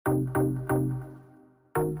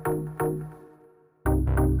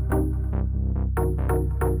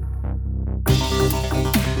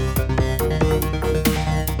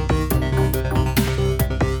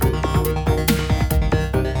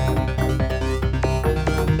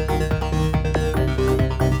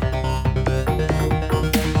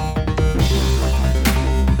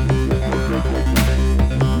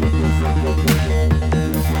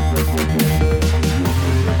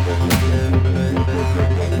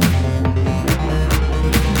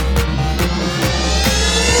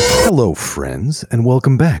Hello, friends, and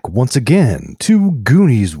welcome back once again to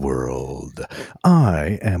Goonies World.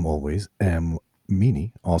 I am always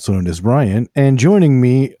Meanie, also known as Ryan, and joining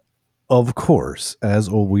me, of course, as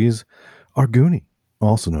always, our Goonie,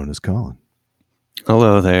 also known as Colin.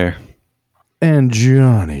 Hello there. And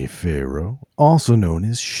Johnny Farrow, also known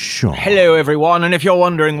as Sean. Hello, everyone, and if you're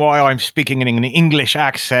wondering why I'm speaking in an English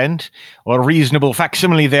accent, or reasonable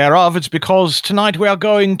facsimile thereof, it's because tonight we are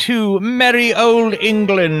going to merry old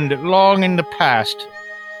England, long in the past.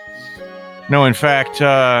 No, in fact,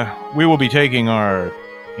 we will be taking our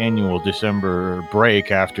annual December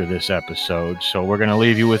break after this episode, so we're going to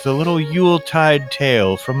leave you with a little Yuletide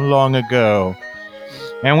tale from long ago.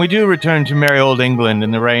 And we do return to merry old England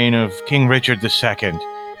in the reign of King Richard II,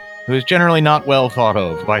 who is generally not well thought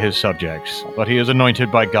of by his subjects, but he is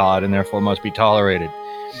anointed by God and therefore must be tolerated.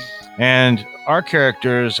 And our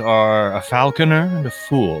characters are a falconer and a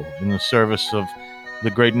fool in the service of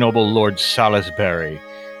the great noble Lord Salisbury.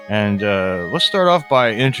 And let's start off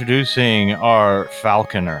by introducing our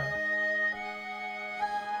falconer.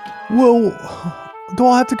 Well, do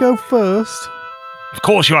I have to go first? Of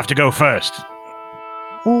course you have to go first.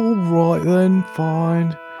 All right then,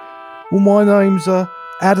 fine. Well, my name's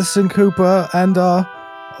Addison Cooper, and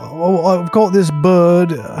I've got this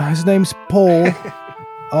bird. His name's Paul.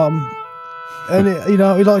 And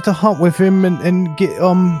he'd like to hunt with him and get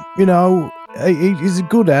he's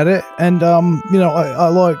good at it, and I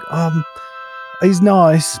like he's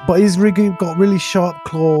nice, but he's really got really sharp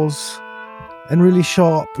claws and really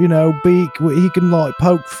sharp beak. He can like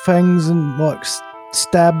poke fangs and like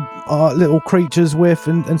stab little creatures with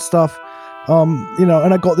and stuff. And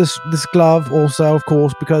I got this glove also, of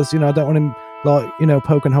course, because I don't want him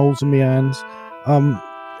poking holes in my hands.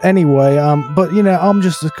 Anyway, but I'm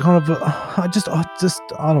just a kind of I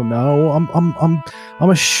don't know. I'm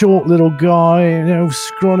a short little guy,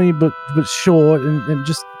 scrawny but short, and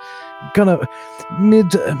just kind of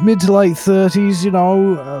mid to late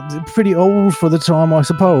 30s. Pretty old for the time, I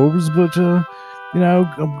suppose, but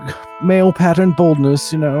male pattern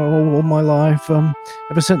baldness, all my life,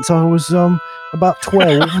 ever since I was about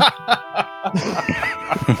 12.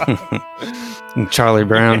 Charlie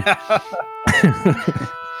Brown.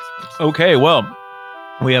 Okay, well,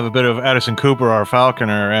 we have a bit of Addison Cooper, our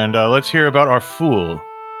falconer, and let's hear about our fool.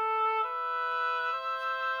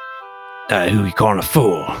 Who you calling a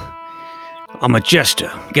fool? I'm a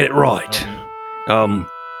jester. Get it right.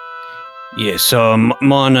 Yes,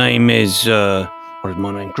 my name is, what is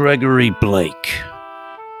my name? Gregory Blake.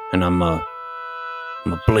 And I'm a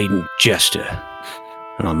bleeding jester.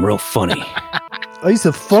 And I'm real funny. He's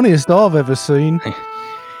the funniest I've ever seen.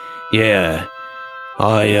 Yeah,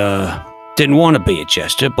 I didn't want to be a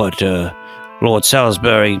jester, but Lord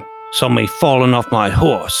Salisbury saw me falling off my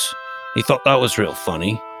horse. He thought that was real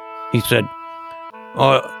funny. He said,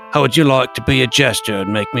 "Oh, how would you like to be a jester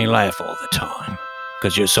and make me laugh all the time?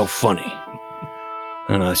 Because you're so funny."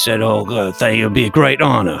 And I said, "Oh, thank you, it'd be a great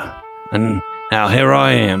honor." And now here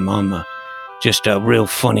I am. I'm just a real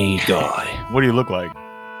funny guy. What do you look like?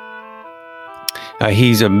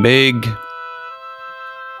 He's a big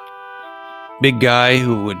guy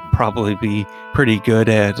who would probably be pretty good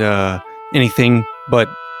at anything but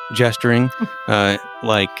gesturing,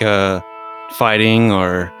 like fighting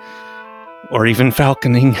or even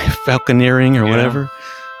falconeering or whatever.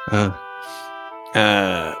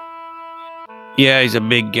 Yeah, he's a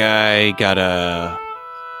big guy. Got a.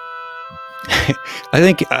 I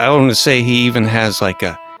think I want to say he even has like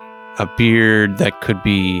a beard that could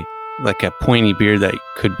be like a pointy beard that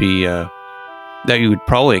could be that you would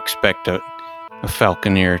probably expect a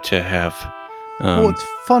falconer to have. Well, it's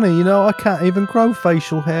funny, I can't even grow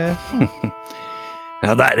facial hair.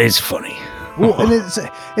 Now that is funny. Well, and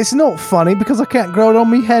it's not funny because I can't grow it on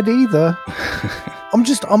my head either. I'm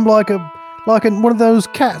like one of those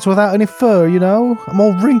cats without any fur, I'm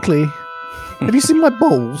all wrinkly. Have you seen my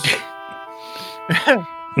balls?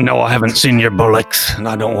 No, I haven't seen your bullocks, and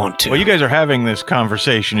I don't want to. Well, you guys are having this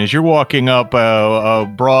conversation as you're walking up a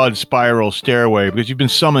broad spiral stairway because you've been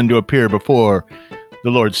summoned to appear before the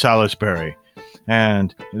Lord Salisbury.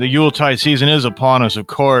 And the Yuletide season is upon us, of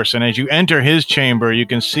course, and as you enter his chamber, you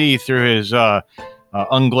can see through his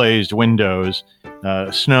unglazed windows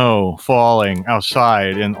snow falling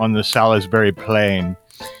outside on the Salisbury plain.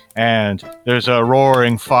 And there's a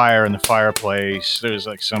roaring fire in the fireplace. There's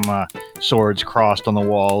like some swords crossed on the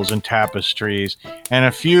walls and tapestries. And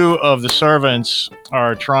a few of the servants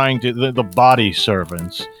are trying to, the body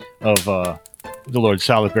servants of the Lord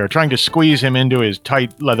Salisbury, are trying to squeeze him into his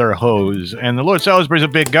tight leather hose. And the Lord Salisbury's a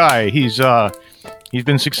big guy. He's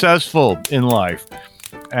been successful in life.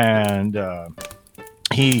 And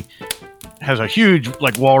He has a huge,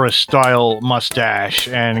 like, walrus-style mustache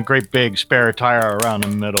and a great big spare tire around the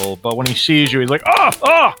middle. But when he sees you, he's like,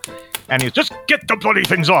 "Ah!" And he's just, "Get the bloody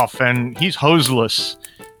things off!" And he's hoseless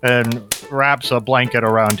and wraps a blanket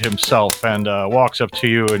around himself and walks up to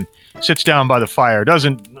you and sits down by the fire.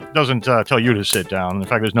 Doesn't tell you to sit down. In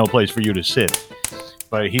fact, there's no place for you to sit.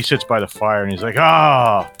 But he sits by the fire and he's like,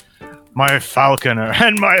 my falconer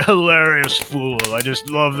and my hilarious fool. I just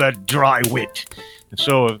love that dry wit. And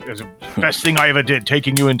so it's the best thing I ever did,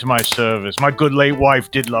 taking you into my service. My good late wife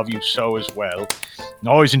did love you so as well, and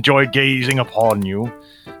always enjoyed gazing upon you.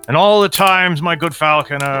 And all the times, my good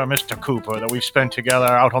falconer, Mr. Cooper, that we've spent together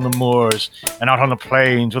out on the moors and out on the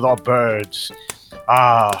plains with our birds.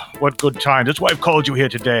 What good times. That's why I've called you here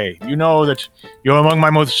today. You know that you're among my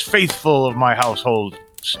most faithful of my household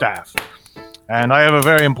staff. And I have a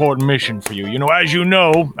very important mission for you. You know, as you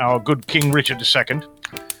know, our good King Richard II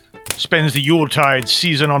spends the Yuletide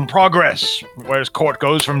season on progress, where his court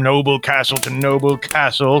goes from noble castle to noble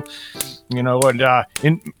castle, you know,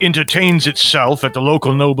 and entertains itself at the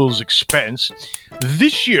local noble's expense.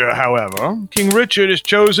 This year, however, King Richard has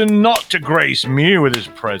chosen not to grace me with his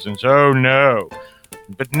presence. Oh, no.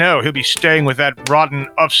 But no, he'll be staying with that rotten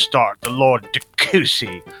upstart, the Lord de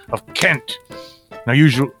Courcy of Kent. Now,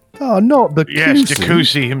 usually... Oh, not the Yes, de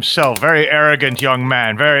Courcy himself. Very arrogant young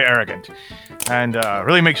man, very arrogant. And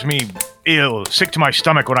really makes me ill, sick to my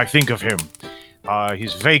stomach when I think of him.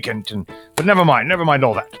 He's vacant, but never mind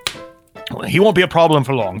all that. He won't be a problem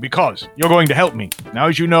for long, because you're going to help me. Now,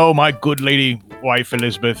 as you know, my good lady wife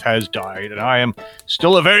Elizabeth has died, and I am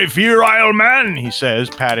still a very virile man, he says,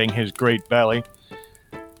 patting his great belly.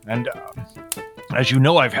 And as you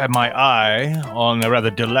know, I've had my eye on the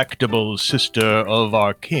rather delectable sister of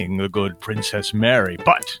our king, the good Princess Mary.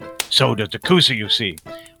 But so does de Courcy, you see.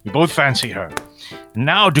 We both fancy her. And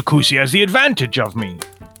now de Courcy has the advantage of me.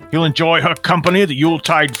 He'll enjoy her company at the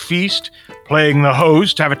Yuletide feast, playing the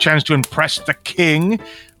host, have a chance to impress the king,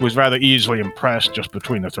 who is rather easily impressed just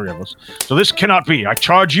between the three of us. So this cannot be. I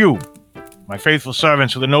charge you, my faithful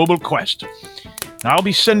servants, with a noble quest. Now I'll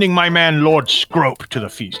be sending my man Lord Scrope to the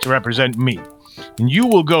feast to represent me, and you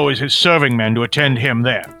will go as his serving men to attend him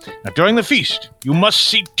there. Now during the feast, you must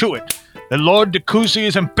see to it that Lord de Courcy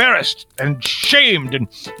is embarrassed and shamed and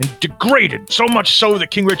degraded, so much so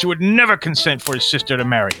that King Richard would never consent for his sister to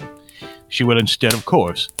marry him. She will instead, of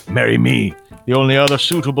course, marry me, the only other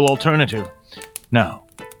suitable alternative. Now,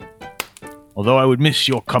 although I would miss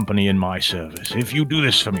your company in my service, if you do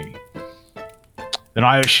this for me, then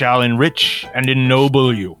I shall enrich and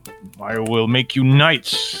ennoble you. I will make you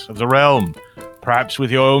knights of the realm, perhaps with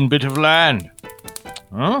your own bit of land.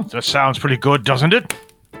 Huh? That sounds pretty good, doesn't it?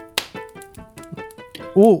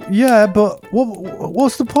 Well, yeah, but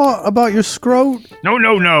what's the part about your scrote? No,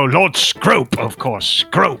 Lord Scrope, of course,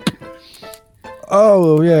 Scrope.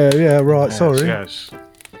 Oh, yeah, right, Yes, sorry. Yes.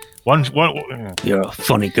 One, You're a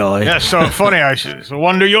funny guy. yes, so funny, it's a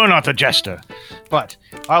wonder you're not the jester. But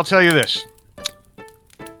I'll tell you this.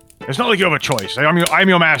 It's not like you have a choice. I'm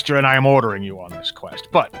your master, and I am ordering you on this quest.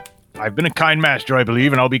 But I've been a kind master, I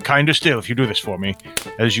believe, and I'll be kinder still if you do this for me,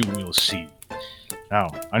 as you will see.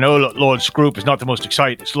 Now, I know Lord Scrope is not the most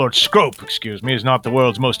exciting... Lord Scrope, excuse me, is not the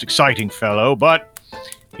world's most exciting fellow, but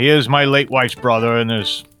he is my late wife's brother, and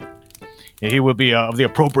he will be of the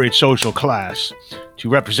appropriate social class to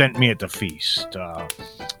represent me at the feast.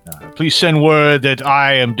 Please send word that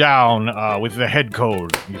I am down with the head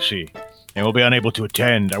cold, you see, and will be unable to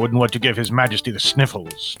attend. I wouldn't want to give His Majesty the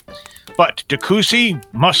sniffles. But de Courcy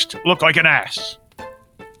must look like an ass.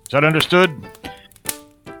 Is that understood?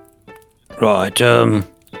 Right,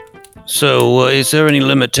 so is there any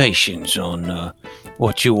limitations on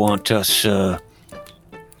what you want us, to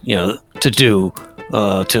do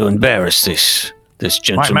to embarrass this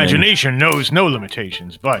gentleman? My imagination knows no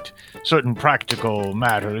limitations, but certain practical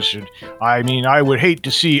matters should... I would hate to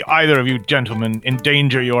see either of you gentlemen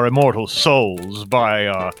endanger your immortal souls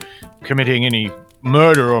by committing any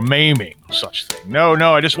murder or maiming, such thing. No,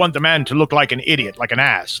 I just want the man to look like an idiot, like an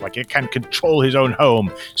ass, like he can't control his own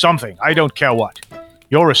home. Something, I don't care what.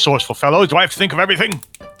 You're resourceful fellows. Do I have to think of everything?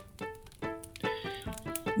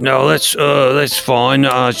 No, that's fine.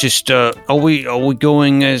 Just are we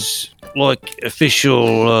going as like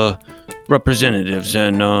official representatives,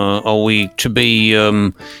 and are we to be?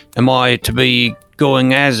 Am I to be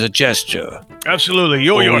going as a jester? Absolutely,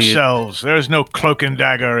 you're yourselves. There's no cloak and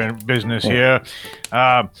dagger in business here.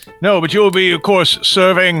 No, but you'll be, of course,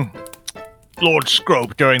 serving Lord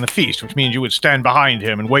Scrope during the feast, which means you would stand behind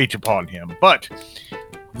him and wait upon him. But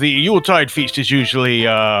the Yuletide feast is usually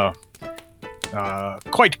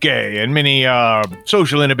quite gay, and many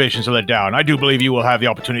social inhibitions are let down. I do believe you will have the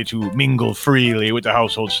opportunity to mingle freely with the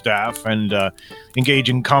household staff and engage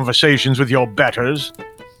in conversations with your betters.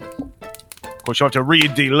 Of course, you'll have to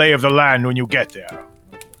read the lay of the land when you get there.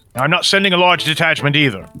 Now, I'm not sending a large detachment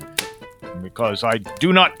either, because I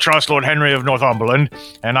do not trust Lord Henry of Northumberland,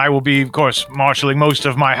 and I will be, of course, marshalling most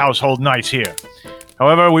of my household knights here.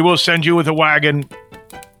 However, we will send you with a wagon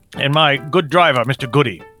and my good driver, Mr.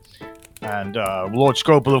 Goody. And Lord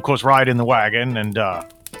Scrope will, of course, ride in the wagon, and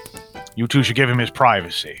you two should give him his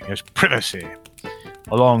privacy,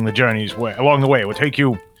 along the way. It will take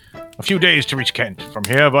you a few days to reach Kent from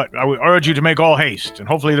here, but I would urge you to make all haste, and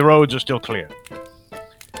hopefully the roads are still clear.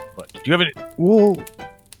 But do you have any... Well,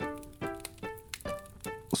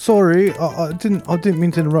 sorry, I didn't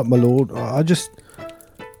mean to interrupt, my lord. I just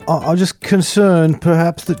concerned,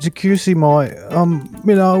 perhaps, that Jacuzzi might,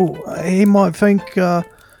 he might think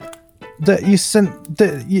that you sent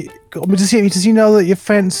that you. Does he know that you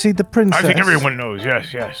fancied the princess? I think everyone knows.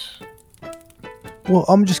 Yes. Well,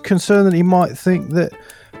 I'm just concerned that he might think that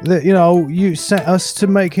you sent us to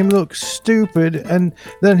make him look stupid, and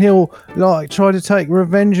then he'll try to take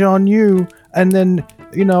revenge on you, and then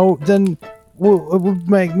it would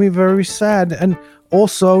make me very sad, and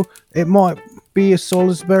also it might be a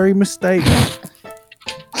Salisbury mistake.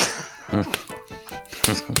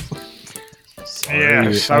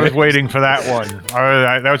 Yes, I was waiting for that one.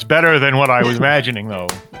 That was better than what I was imagining, though.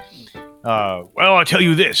 Well, I'll tell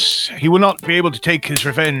you this. He will not be able to take his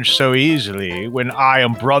revenge so easily when I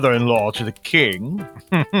am brother-in-law to the king.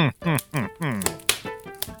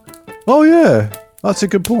 Oh, yeah. That's a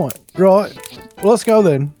good point. Right. Well, let's go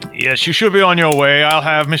then. Yes, you should be on your way. I'll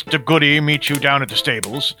have Mr. Goody meet you down at the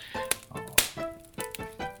stables.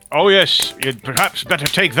 Oh, yes. You'd perhaps better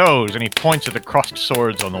take those. And he points at the crossed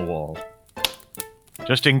swords on the wall.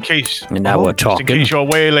 Just in case. And now we're talking. Just in case you're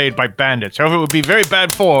waylaid by bandits. However, it would be very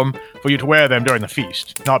bad form for you to wear them during the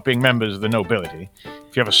feast, not being members of the nobility.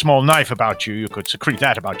 If you have a small knife about you, you could secrete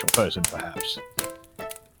that about your person, perhaps.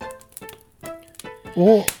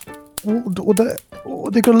 Well,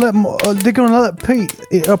 they're gonna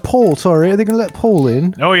let Paul. Sorry, are they gonna let Paul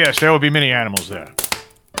in? Oh yes, there will be many animals there.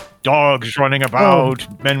 Dogs running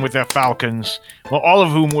about, men with their falcons. Well, all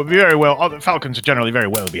of whom will be very well. All the falcons are generally very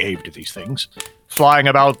well behaved to these things, flying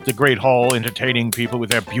about the great hall, entertaining people with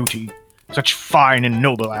their beauty. Such fine and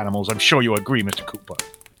noble animals. I'm sure you agree, Mr. Cooper.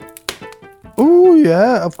 Oh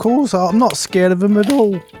yeah, of course. I'm not scared of them at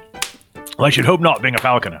all. Well, I should hope not, being a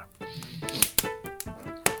falconer.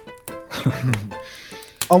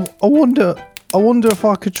 I wonder if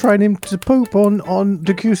I could train him to poop on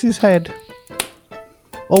Decuse's head.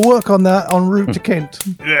 I'll work on that en route to Kent.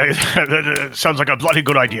 That sounds like a bloody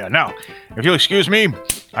good idea. Now, if you'll excuse me,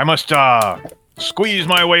 I must squeeze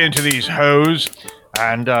my way into these hose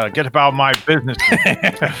and get about my business.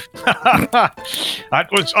 That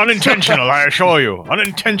was unintentional, I assure you.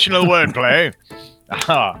 Unintentional wordplay.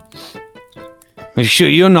 You sure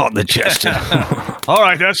you're not the jester? All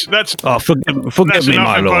right, that's. Oh, forgive That's me, enough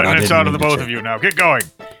my lord. impertinence out of the both of you now. Get going.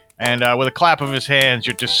 And with a clap of his hands,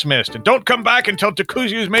 you're dismissed. And don't come back until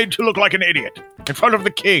Takuzi is made to look like an idiot in front of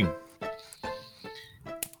the king.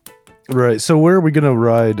 Right. So where are we gonna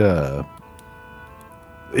ride?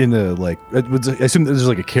 In a I assume there's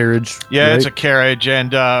like a carriage. Yeah, right? it's a carriage,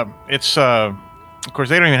 and it's of course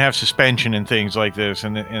they don't even have suspension and things like this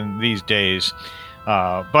in these days.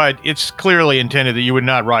 But it's clearly intended that you would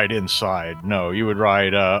not ride inside. No, you would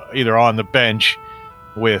ride either on the bench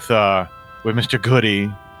with Mr.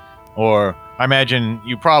 Goody. Or I imagine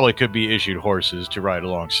you probably could be issued horses to ride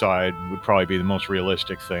alongside, would probably be the most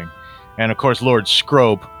realistic thing. And of course, Lord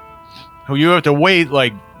Scrope, who you have to wait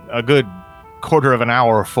like a good quarter of an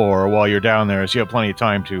hour for while you're down there, so you have plenty of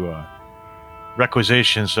time to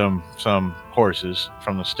requisition some horses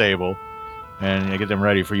from the stable and get them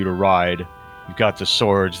ready for you to ride. You've got the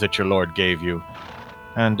swords that your lord gave you.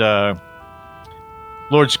 And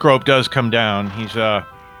Lord Scrope does come down. He's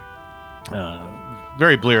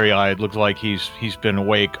very bleary-eyed. Looked like he's been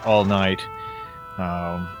awake all night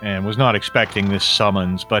and was not expecting this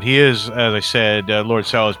summons. But he is, as I said, Lord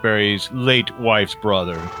Salisbury's late wife's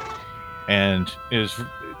brother, and is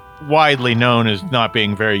widely known as not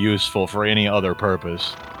being very useful for any other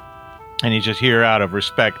purpose. And he's just here out of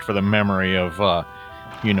respect for the memory of,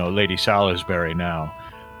 Lady Salisbury now.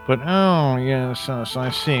 But, oh, yes, I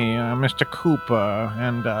see. Mr. Cooper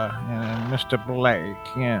and Mr. Blake.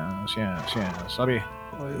 Yes. I'll be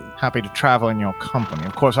happy to travel in your company.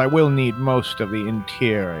 Of course, I will need most of the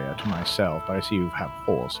interior to myself, but I see you have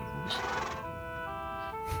horses.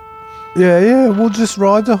 Yeah, we'll just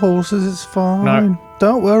ride the horses. It's fine.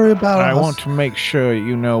 Don't worry about I us. want to make sure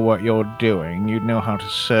you know what you're doing. You know how to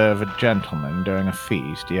serve a gentleman during a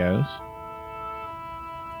feast, yes?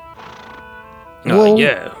 Well,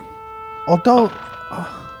 yeah. I don't.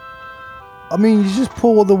 I mean, you just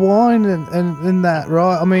pour the wine and that,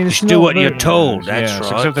 right? I mean, it's Just do not what you're very- told. That's yes,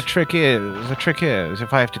 right. Except the trick is,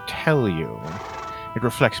 if I have to tell you, it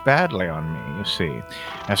reflects badly on me, you see.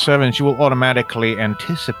 As servants, you will automatically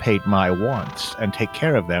anticipate my wants and take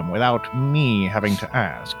care of them without me having to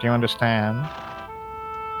ask. Do you understand?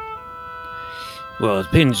 Well, it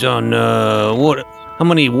depends on how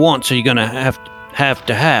many wants are you gonna have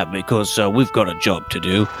to have, because we've got a job to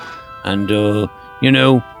do, and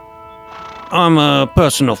I'm a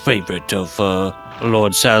personal favorite of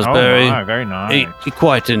Lord Salisbury. Oh, my, very nice. He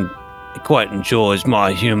quite enjoys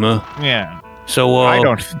my humor. Yeah. So I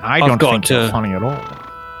don't got think you're to- funny at all.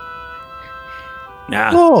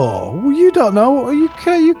 nah. Oh, well, you don't know. Are you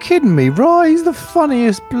kidding me, right? He's the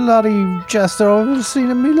funniest bloody jester I've ever seen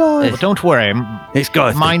in my life. But don't worry, This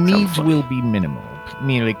guy. my thinks I'm needs funny. will be minimal.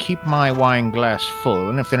 Merely keep my wine glass full,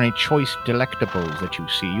 and if there are any choice delectables that you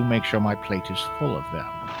see, you make sure my plate is full of them.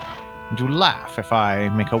 And you laugh if I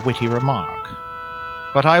make a witty remark.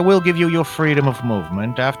 But I will give you your freedom of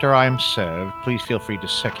movement. After I am served, please feel free to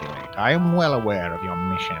circulate. I am well aware of your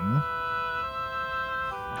mission.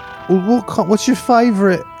 Well, what's your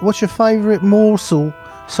favorite morsel?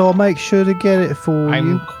 So I'll make sure to get it for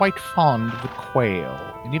I'm you. quite fond of the quail.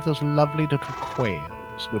 Any of those lovely little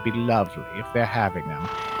quails would be lovely if they're having them.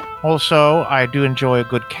 Also, I do enjoy a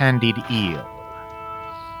good candied eel.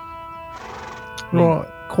 Right,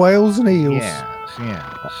 quails and eels. Yes.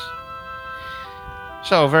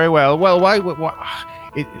 So, very well. Well, why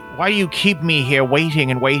do you keep me here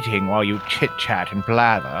waiting and waiting while you chit-chat and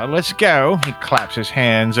blather? Let's go. He claps his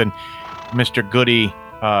hands, and Mr. Goody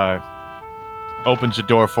opens the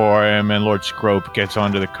door for him, and Lord Scrope gets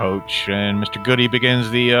onto the coach, and Mr. Goody begins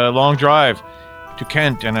the long drive to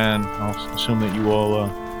Kent, and then I'll assume that you all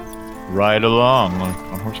ride along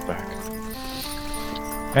on horseback.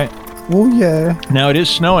 Well, yeah. Now, it is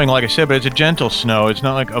snowing, like I said, but it's a gentle snow. It's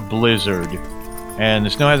not like a blizzard. And the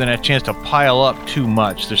snow hasn't had a chance to pile up too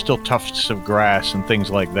much. There's still tufts of grass and things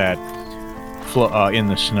like that in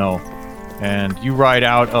the snow. And you ride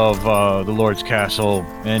out of the Lord's Castle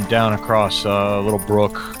and down across a little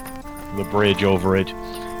brook, the bridge over it,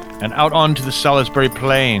 and out onto the Salisbury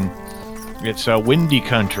Plain. It's a windy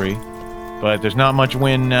country, but there's not much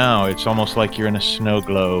wind now. It's almost like you're in a snow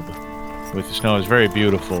globe. With the snow, it's very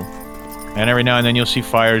beautiful. And every now and then you'll see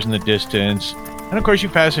fires in the distance. And of course you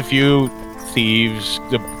pass a few thieves,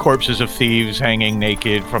 the corpses of thieves hanging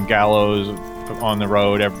naked from gallows on the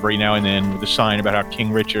road every now and then with a sign about how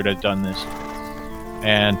King Richard has done this.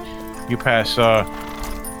 And you pass a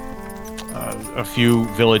few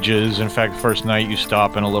villages. In fact, the first night you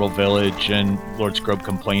stop in a little village and Lord Scrub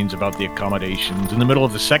complains about the accommodations. In the middle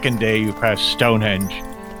of the second day you pass Stonehenge,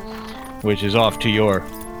 which is off to your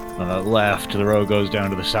left. The road goes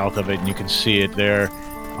down to the south of it and you can see it there.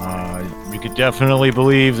 You could definitely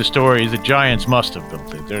believe the stories. The giants must have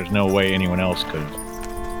built it. There's no way anyone else could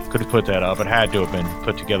have put that up. It had to have been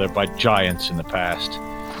put together by giants in the past.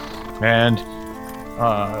 And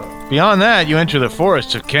beyond that, you enter the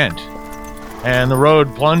forests of Kent, and the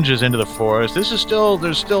road plunges into the forest. There's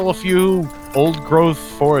still a few old-growth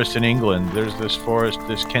forests in England. There's this forest,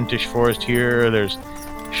 this Kentish forest here. There's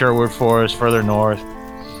Sherwood Forest further north.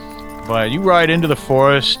 But you ride into the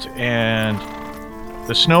forest, and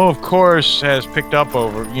the snow, of course, has picked up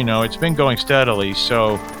over, it's been going steadily,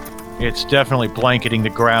 so it's definitely blanketing the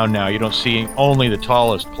ground now. You don't see only the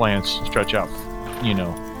tallest plants stretch out,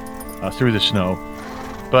 through the snow.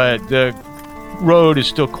 But the road is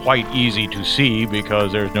still quite easy to see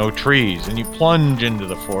because there's no trees. And you plunge into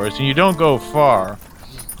the forest, and you don't go far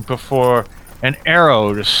before an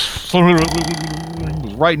arrow just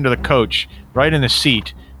right into the coach, right in the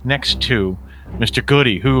seat next to Mr.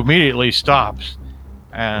 Goody, who immediately stops.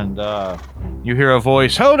 And you hear a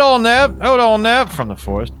voice, hold on there, from the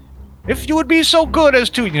forest. If you would be so good as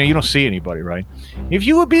to, you don't see anybody, right? If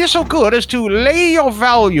you would be so good as to lay your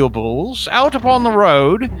valuables out upon the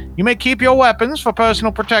road, you may keep your weapons for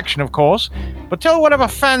personal protection, of course, but tell whatever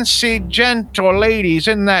fancy gent or ladies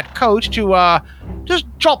in that coach to just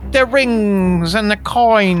drop their rings and the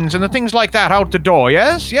coins and the things like that out the door,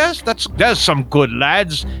 yes? There's some good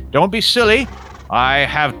lads. Don't be silly. I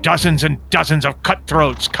have dozens and dozens of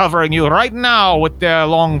cutthroats covering you right now with their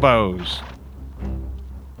longbows.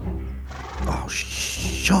 Oh,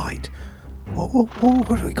 shite. What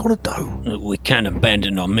are we going to do? We can't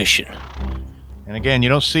abandon our mission. And again, you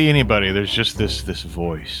don't see anybody. There's just this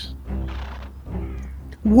voice.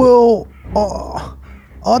 Well,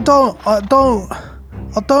 I don't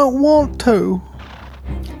want to.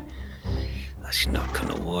 That's not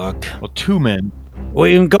gonna work. Well, two men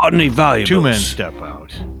We ain't got any valuables. Two men step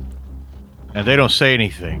out, and they don't say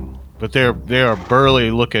anything, but they are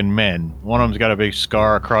burly-looking men. One of them's got a big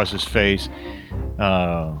scar across his face.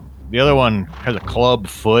 The other one has a club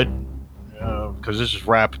foot because this is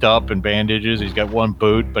wrapped up in bandages. He's got one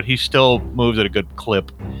boot, but he still moves at a good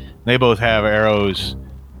clip. They both have arrows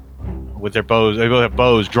with their bows. They both have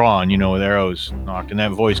bows drawn, with arrows knocked, and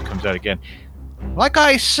that voice comes out again. Like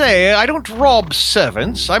I say, I don't rob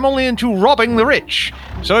servants. I'm only into robbing the rich.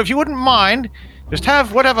 So if you wouldn't mind, just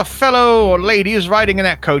have whatever fellow or lady is riding in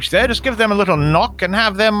that coach there, just give them a little knock and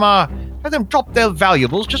have them drop their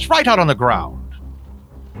valuables just right out on the ground.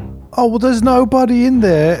 Oh, well, there's nobody in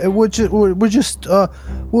there. We're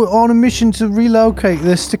on a mission to relocate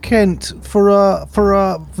this to Kent for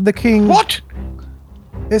the king. What?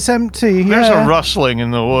 It's empty. There's yeah. a rustling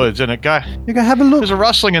in the woods, and a guy. You can have a look. There's a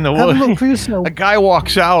rustling in the Have woods. a look for yourself. A guy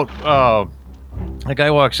walks out.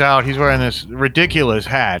 He's wearing this ridiculous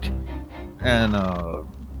hat and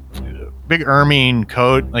big ermine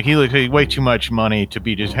coat. Like he looks way too much money to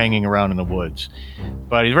be just hanging around in the woods.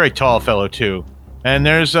 But he's a very tall fellow too. And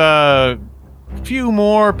there's a few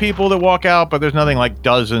more people that walk out, but there's nothing like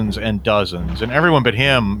dozens and dozens. And everyone but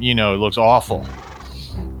him, looks awful.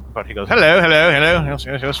 But he goes, hello.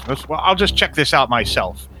 Yes. Well, I'll just check this out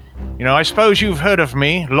myself. I suppose you've heard of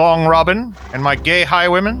me, Long Robin, and my gay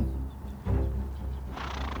highwaymen?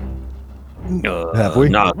 Have we?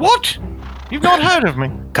 No, What? You've not heard of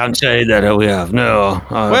me? can't say that we have. No.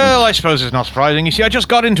 Well, I suppose it's not surprising. You see, I just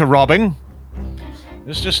got into robbing.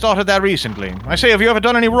 Just started that recently. I say, have you ever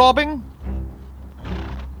done any robbing?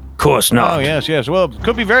 Of course not. Oh, yes. Well, it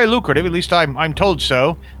could be very lucrative. At least I'm told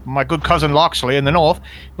so. My good cousin Loxley in the north.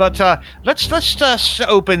 But let's just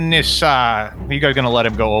open this. Are you guys gonna let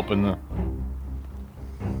him go open the?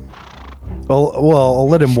 I'll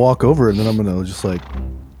let him walk over, and then I'm gonna just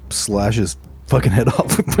slash his fucking head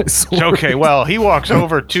off with my sword. Okay. Well, he walks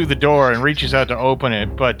over to the door and reaches out to open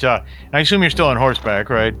it. But I assume you're still on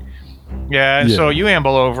horseback, right? Yeah. And so you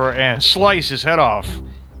amble over and slice his head off.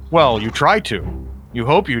 Well, you try to. You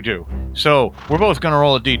hope you do. So, we're both going to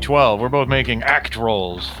roll a d12. We're both making act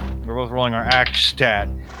rolls. We're both rolling our act stat.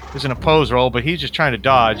 It's an opposed roll, but he's just trying to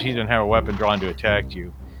dodge. He doesn't have a weapon drawn to attack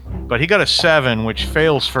you. But he got a 7, which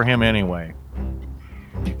fails for him anyway.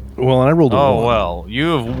 Well, and I rolled a 1. Oh, well.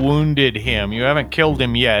 You have wounded him. You haven't killed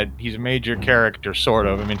him yet. He's a major character, sort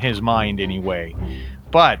of. In his mind, anyway.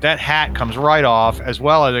 But that hat comes right off, as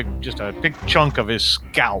well as just a big chunk of his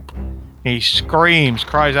scalp. He screams,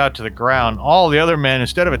 cries out to the ground. All the other men,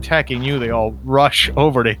 instead of attacking you, they all rush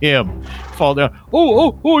over to him, fall down.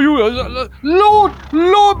 Oh, you,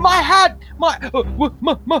 Lord, my hat, my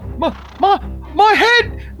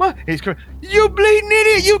head, he's crying. You bleeding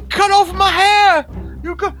idiot! You cut off my hair!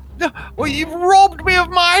 You've robbed me of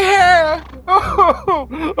my hair!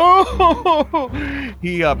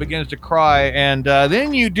 He begins to cry, and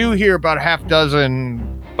then you do hear about a half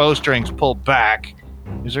dozen bowstrings pulled back.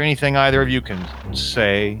 Is there anything either of you can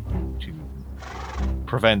say to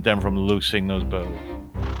prevent them from loosing those bows?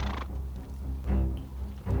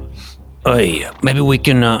 Hey, maybe we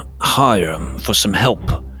can hire them for some help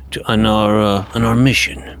on our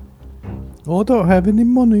mission. I don't have any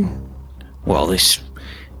money. Well, this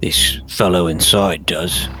fellow inside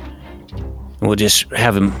does. We'll just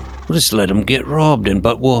have him. We'll just let him get robbed,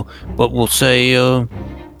 but we'll say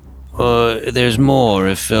there's more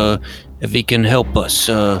if he can help us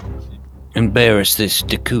embarrass this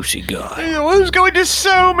Dekusi guy. Who's going to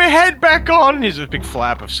sew my head back on? There's a big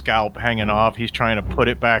flap of scalp hanging off. He's trying to put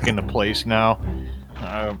it back into place now.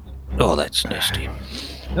 Oh, that's nasty.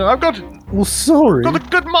 I've got Well, sorry. a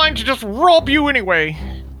good mind to just rob you anyway.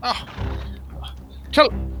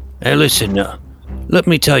 Hey, listen, let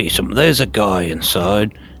me tell you something. There's a guy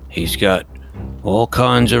inside. He's got all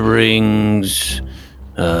kinds of rings.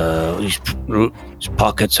 His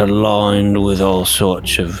pockets are lined with all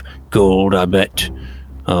sorts of gold, I bet.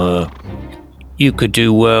 You could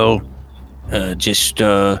do well just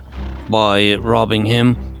by robbing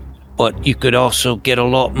him, but you could also get a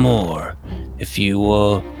lot more if you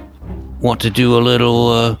want to do a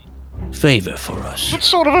little favor for us. What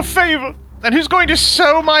sort of a favor? And who's going to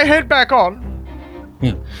sew my head back on?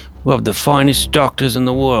 Yeah, we'll have the finest doctors in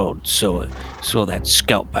the world sew that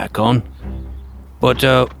scalp back on. But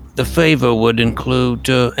the favor would include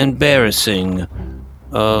embarrassing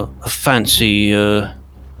a fancy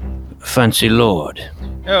lord.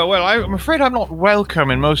 Oh, well, I'm afraid I'm not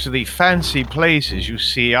welcome in most of the fancy places, you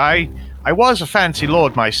see. I I was a fancy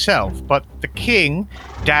lord myself, but the king,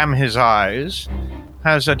 damn his eyes,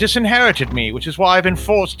 has disinherited me, which is why I've been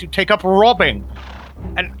forced to take up robbing.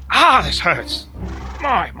 And, this hurts.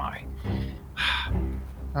 My.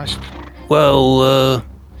 Well,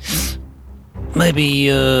 maybe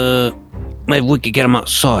we could get him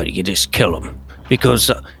outside. You could just kill him.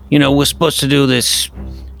 Because, we're supposed to do this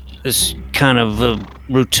kind of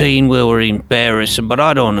routine where we're embarrassing, but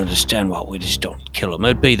I don't understand why we just don't kill him.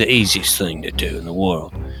 It'd be the easiest thing to do in the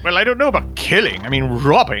world. Well, I don't know about killing. I mean,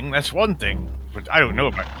 robbing, that's one thing. But I don't know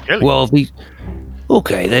about killing. Well,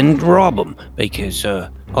 okay, then rob him. Because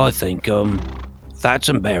I think that's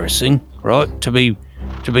embarrassing, right? To be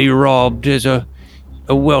robbed as a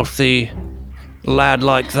wealthy lad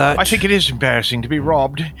like that. I think it is embarrassing to be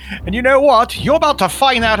robbed. And you know what? You're about to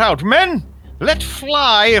find that out. Men, let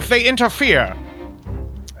fly if they interfere.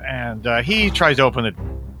 And he tries to open the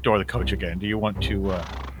door of the coach again. Do you want to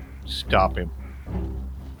stop him?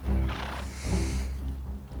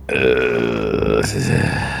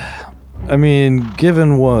 I mean,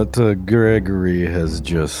 given what Gregory has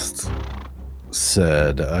just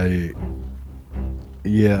said, I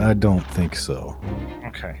don't think so.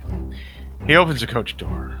 Okay. He opens the coach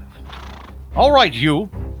door. All right, you,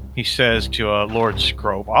 he says to Lord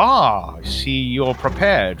Scrope. I see you're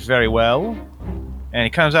prepared very well. And he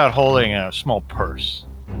comes out holding a small purse.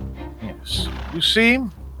 Yes. You see,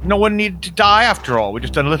 no one needed to die after all. We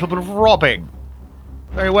just done a little bit of robbing.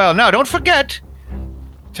 Very well. Now, don't forget.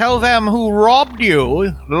 Tell them who robbed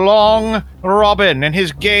you, Long Robin and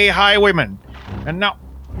his gay highwayman. And now...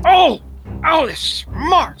 Oh, this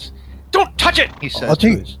smarts. Don't touch it, he says to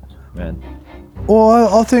his men.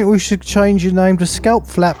 Well, I think we should change your name to Scalp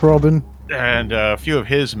Flap Robin. And a few of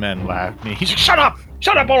his men laugh at me. He says, Shut up,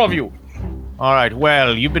 all of you! All right,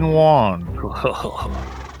 well, you've been warned.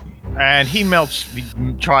 And he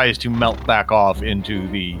tries to melt back off into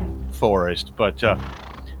the forest, but...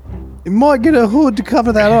 You might get a hood to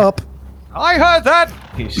cover that up. I heard that,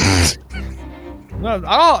 he says.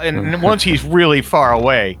 And once he's really far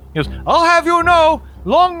away, he goes, I'll have you know,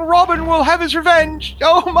 Long Robin will have his revenge.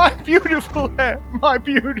 Oh, my beautiful hair, my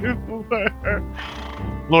beautiful hair.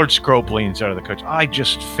 Lord Scrope leans out of the coach. I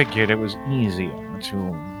just figured it was easier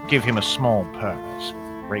to give him a small purse with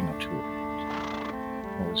a ring or two in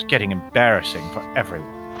it. It was getting embarrassing for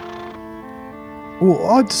everyone. Well,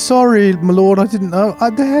 I'm sorry, my lord, I didn't know.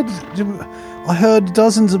 I heard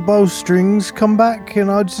dozens of bowstrings come back,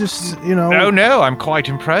 and I just, No, I'm quite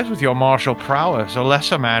impressed with your martial prowess. A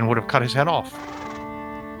lesser man would have cut his head off.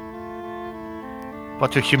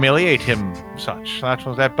 But to humiliate him such,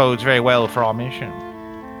 that bodes very well for our mission.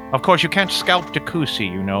 Of course, you can't scalp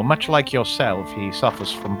Dekusi, much like yourself, he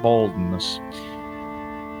suffers from boldness.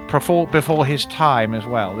 Before his time as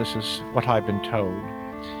well, this is what I've been told.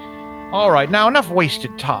 All right, now enough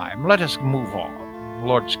wasted time. Let us move on.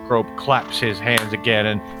 Lord Scrope claps his hands again,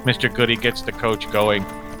 and Mr. Goody gets the coach going.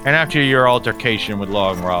 And after your altercation with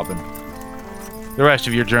Long Robin, the rest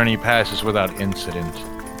of your journey passes without incident.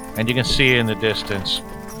 And you can see in the distance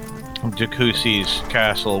Dekusi's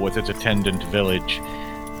castle with its attendant village.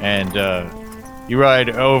 And you ride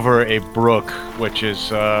over a brook, which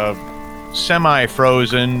is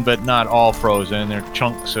semi-frozen, but not all frozen. There are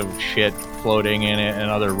chunks of shit floating in it and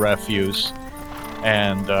other refuse.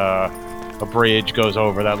 And a bridge goes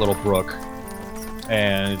over that little brook.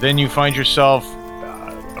 And then you find yourself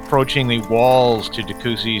approaching the walls to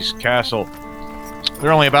Dekusi's castle.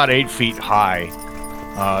 They're only about 8 feet high.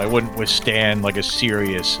 It wouldn't withstand like a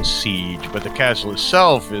serious siege, but the castle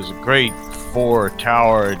itself is a great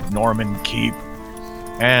 4-towered Norman keep.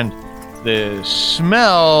 And the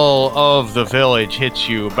smell of the village hits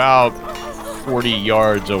you about 40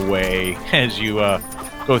 yards away as you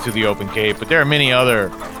go through the open gate. But there are many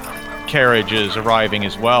other carriages arriving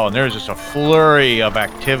as well, and there's just a flurry of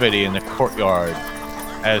activity in the courtyard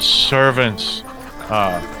as servants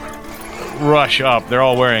rush up. They're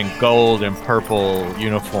all wearing gold and purple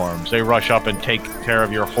uniforms. They rush up and take care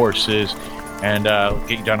of your horses and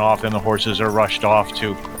get you done off. Then the horses are rushed off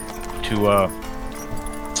to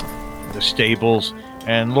the stables.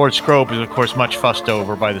 And Lord Scrope is, of course, much fussed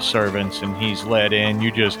over by the servants, and he's led in.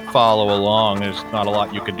 You just follow along. There's not a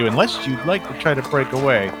lot you can do unless you'd like to try to break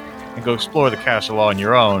away and go explore the castle on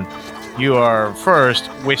your own. You are first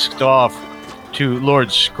whisked off to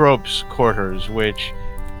Lord Scrope's quarters, which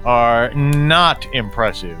are not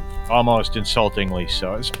impressive, almost insultingly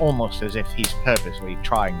so. It's almost as if he's purposely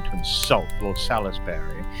trying to insult Lord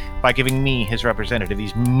Salisbury by giving me, his representative,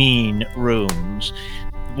 these mean rooms.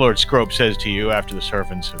 Lord Scrope says to you after the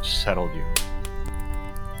servants have settled you.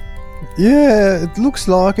 Yeah, it looks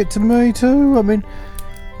like it to me too. I mean,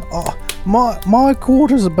 My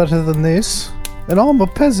quarters are better than this, and I'm a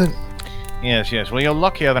peasant. Yes, yes. Well, you're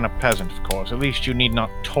luckier than a peasant, of course. At least you need not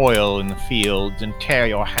toil in the fields and tear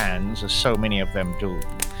your hands, as so many of them do.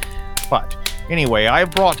 But, anyway, I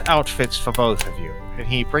brought outfits for both of you. And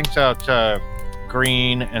he brings out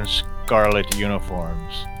green and scarlet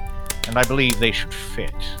uniforms. And I believe they should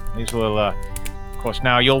fit. These will, of course,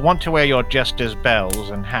 now you'll want to wear your jester's bells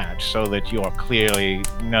and hat so that you are clearly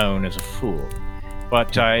known as a fool.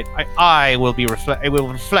 But I will be it will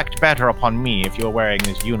reflect better upon me if you're wearing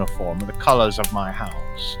this uniform, the colors of my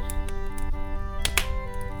house.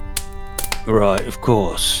 Right, of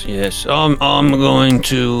course. Yes, I'm going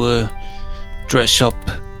to dress up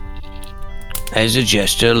as a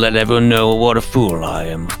jester, let everyone know what a fool I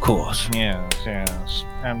am, of course. Yes, yes.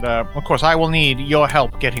 And, of course, I will need your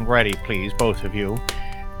help getting ready, please, both of you.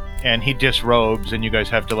 And he disrobes, and you guys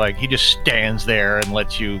have to, he just stands there and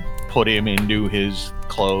lets you put him into his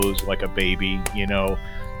clothes like a baby, you know.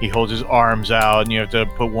 He holds his arms out, and you have to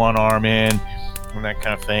put one arm in, and that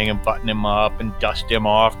kind of thing, and button him up and dust him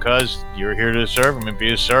off, because you're here to serve him and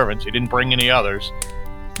be his servants. He didn't bring any others.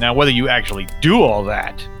 Now, whether you actually do all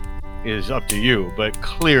that is up to you, but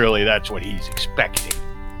clearly that's what he's expecting.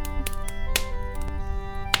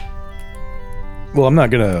 Well, I'm not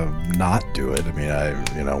gonna not do it. I mean,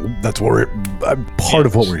 that's what part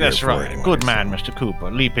of what we're here for. That's right. Anyway, Good man, Mr.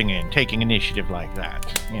 Cooper, leaping in, taking initiative like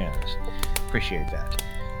that. Yes, appreciate that.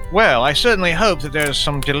 Well, I certainly hope that there's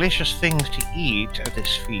some delicious things to eat at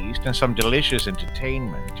this feast and some delicious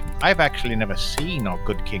entertainment. I've actually never seen our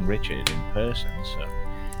good King Richard in person, so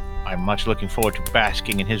I'm much looking forward to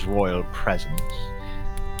basking in his royal presence.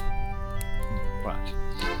 But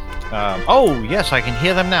oh, yes, I can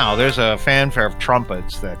hear them now. There's a fanfare of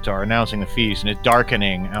trumpets that are announcing the feast, and it's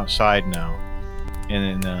darkening outside now.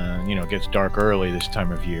 And then, it gets dark early this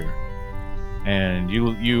time of year. And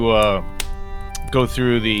you go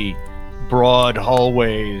through the broad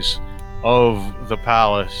hallways of the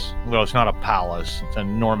palace. Well, it's not a palace. It's a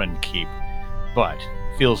Norman keep. But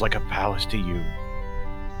feels like a palace to you.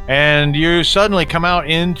 And you suddenly come out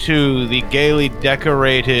into the gaily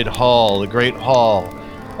decorated hall, the great hall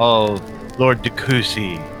of Lord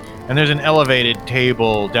Decousy. And there's an elevated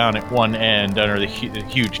table down at one end under the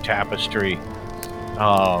huge tapestry.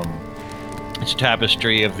 It's a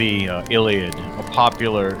tapestry of the Iliad, a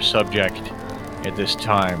popular subject at this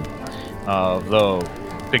time. The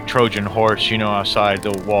big Trojan horse, outside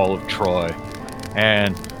the wall of Troy.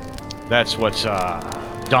 And that's what's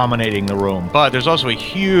dominating the room. But there's also a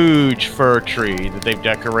huge fir tree that they've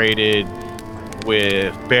decorated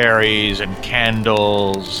with berries and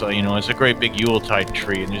candles. It's a great big Yuletide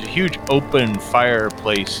tree, and there's a huge open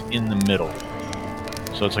fireplace in the middle.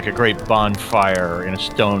 So it's like a great bonfire in a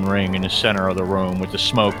stone ring in the center of the room, with the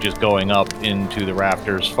smoke just going up into the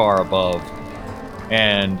rafters far above.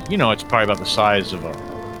 And, it's probably about the size of a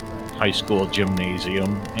high school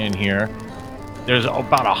gymnasium in here. There's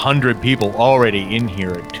about 100 people already in here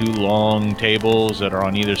at two long tables that are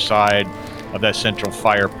on either side of that central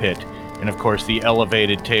fire pit. And, of course, the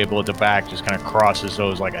elevated table at the back just kind of crosses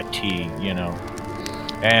those like a T,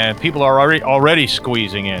 And people are already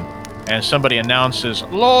squeezing in. And somebody announces,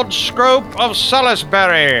 Lord Scrope of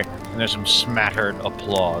Salisbury! And there's some smattered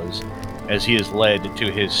applause as he is led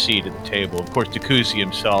to his seat at the table. Of course, Decousy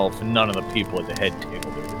himself and none of the people at the head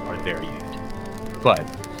table are there yet. But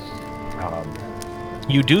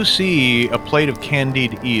you do see a plate of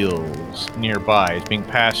candied eels nearby. It's being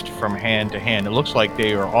passed from hand to hand. It looks like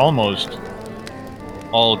they are almost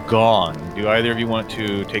all gone. Do either of you want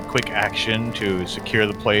to take quick action to secure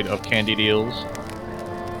the plate of candied eels?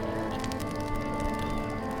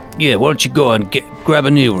 Yeah, why don't you go and grab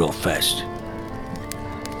an eel real fast?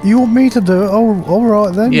 You want me to do it? Oh, all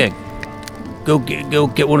right then. Yeah, go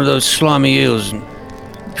get one of those slimy eels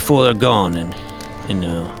before they're gone, and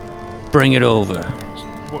bring it over.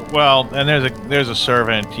 Well, and there's a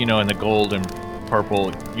servant, in the gold and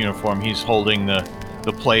purple uniform. He's holding the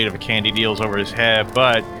plate of candied eels over his head,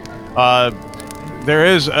 but there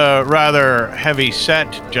is a rather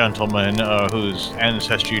heavy-set gentleman whose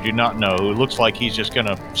ancestry you do not know, who looks like he's just going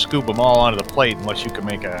to scoop them all onto the plate unless you can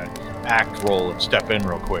make an act roll and step in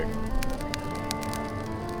real quick.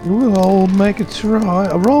 Well, I'll make it try.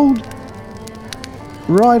 I rolled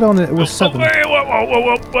right on it. It was 7.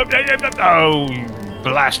 Oh,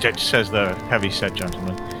 blast it, says the heavy-set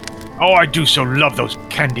gentleman. Oh, I do so love those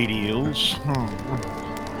candied eels.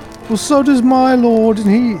 Well, so does my lord, and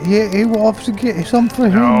he will have to get some for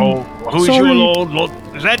him. No, who's your lord?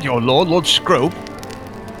 Is that your lord, Lord Scrope?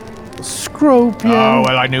 Scrope, yeah. Oh,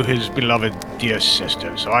 well, I knew his beloved dear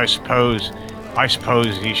sister, so I suppose I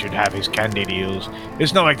suppose he should have his candied eels.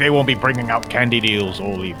 It's not like they won't be bringing out candied eels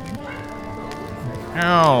all evening.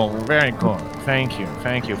 Oh, very good. Thank you.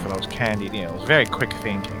 Thank you for those candied eels. Very quick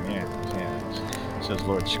thinking, yes, says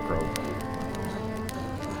Lord Scrope.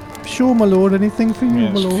 Sure, my lord. Anything for you,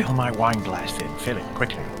 Yes, my lord? fill my wine glass then. Fill it,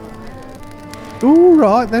 quickly. All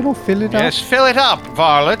right, then I'll fill it Yes, fill it up,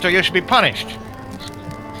 varlet, or you should be punished.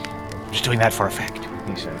 Just doing that for effect,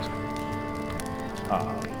 he says.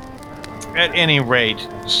 At any rate,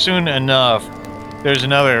 soon enough, there's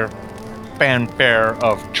another fanfare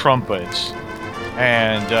of trumpets,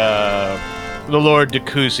 and the Lord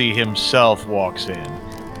Decusi himself walks in.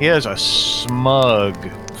 He has a smug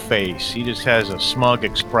face. He just has a smug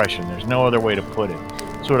expression. There's no other way to put it.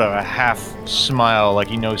 Sort of a half smile, like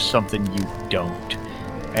he knows something you don't.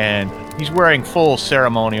 And he's wearing full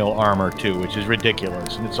ceremonial armor too, which is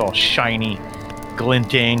ridiculous. And it's all shiny,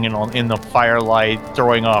 glinting, and in the firelight,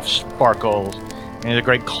 throwing off sparkles. And he has a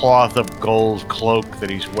great cloth of gold cloak that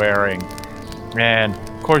he's wearing. And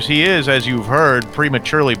of course, he is, as you've heard,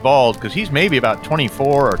 prematurely bald because he's maybe about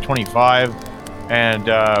 24 or 25, and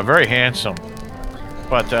very handsome.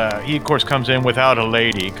 But he, of course, comes in without a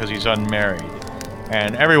lady because he's unmarried.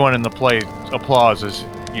 And everyone in the place applauds as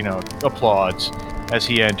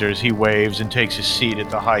he enters. He waves and takes his seat at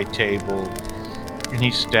the high table. And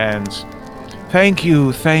he stands. Thank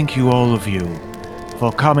you, all of you,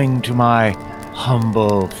 for coming to my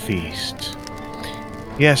humble feast.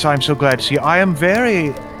 Yes, I'm so glad to see you. I'm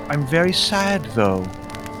very sad, though,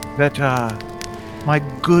 that my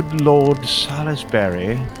good Lord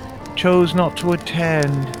Salisbury chose not to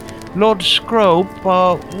attend. Lord Scrope,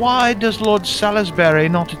 why does Lord Salisbury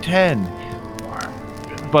not attend?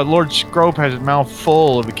 But Lord Scrope has his mouth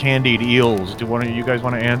full of the candied eels. Do one of you guys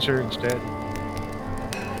want to answer instead?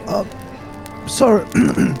 Sorry.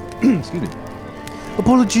 Excuse me.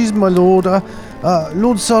 Apologies, my lord.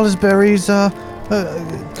 Lord Salisbury's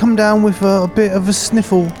come down with a bit of a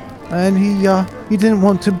sniffle, and he didn't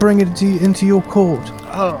want to bring it into your court.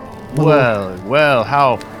 Oh, well,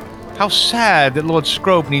 how sad that Lord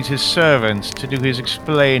Scrope needs his servants to do his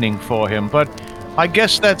explaining for him, but I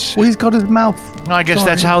guess that's... Well, he's got his mouth. I guess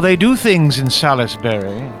that's how they do things in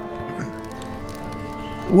Salisbury.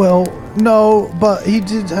 Well, no, but he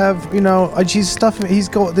did have, he's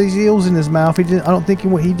got these eels in his mouth. I don't think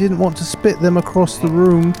he didn't want to spit them across the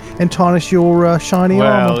room and tarnish your shiny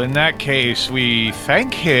armor. Well, in that case, we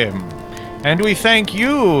thank him. And we thank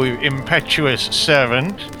you, impetuous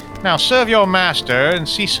servant. Now serve your master and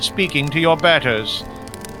cease speaking to your betters,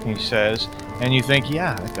 he says. And you think,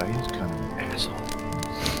 yeah, that guy is kind of an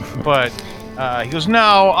asshole. But he goes,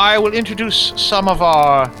 now I will introduce some of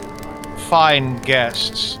our fine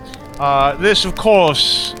guests. This, of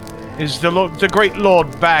course, is the great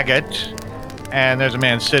Lord Bagot. And there's a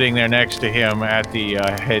man sitting there next to him at the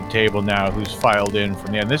head table now who's filed in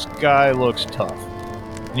from the end. This guy looks tough.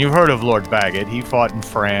 And you've heard of Lord Bagot. He fought in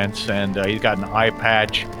France, and he's got an eye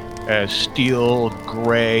patch, steel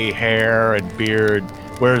gray hair and beard,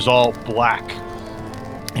 wears all black.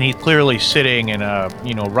 And he's clearly sitting in a,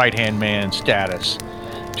 right-hand man status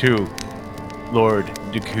to Lord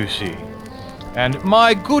Decusi. And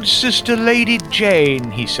my good sister, Lady Jane,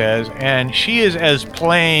 he says, and she is as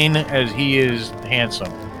plain as he is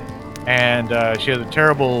handsome. And she has a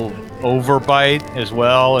terrible overbite as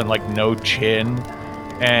well, and no chin.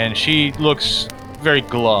 And she looks very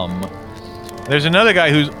glum. There's another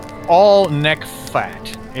guy who's all neck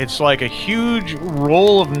fat. It's like a huge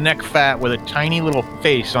roll of neck fat with a tiny little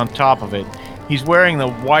face on top of it. He's wearing the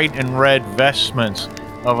white and red vestments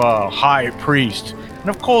of a high priest. And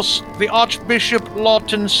of course, the Archbishop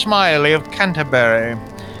Lawton Smiley of Canterbury,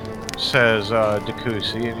 says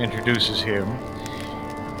Decusi, and introduces him.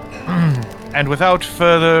 And without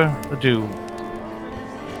further ado,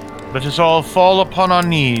 let us all fall upon our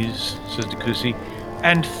knees, says Decusi,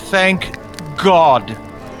 and thank God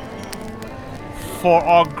for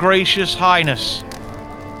our gracious highness,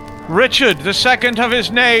 Richard, the second of his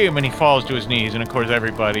name. And he falls to his knees, and of course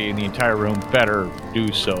everybody in the entire room better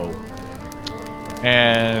do so.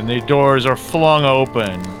 And the doors are flung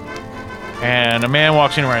open, and a man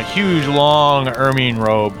walks in wearing a huge, long ermine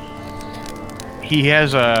robe. He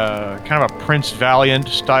has a kind of a Prince Valiant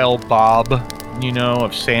style bob,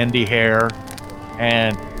 of sandy hair,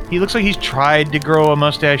 and he looks like he's tried to grow a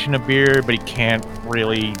mustache and a beard, but he can't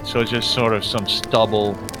really, so it's just sort of some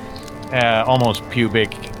stubble, almost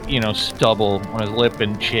pubic, stubble on his lip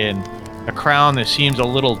and chin, a crown that seems a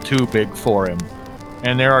little too big for him.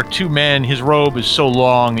 And there are two men. His robe is so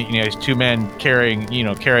long that he has two men carrying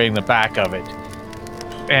the back of it.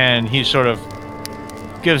 And he sort of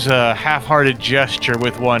gives a half-hearted gesture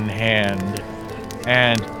with one hand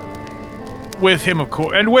And with him, of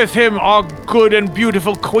course, and with him, our good and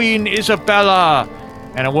beautiful Queen Isabella.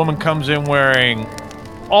 And a woman comes in wearing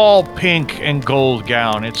all pink and gold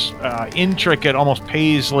gown. It's intricate, almost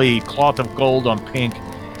paisley cloth of gold on pink.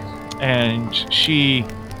 And she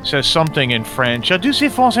says something in French. And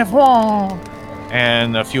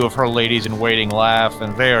a few of her ladies in waiting laugh,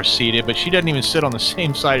 and they are seated, but she doesn't even sit on the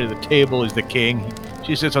same side of the table as the king.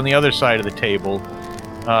 She sits on the other side of the table.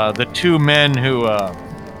 The two men who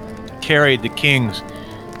carried the king's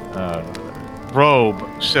robe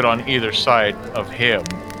sit on either side of him.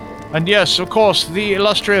 And yes, of course, the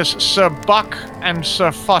illustrious Sir Buck and Sir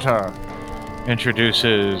Futter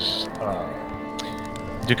introduces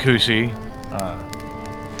Decussy,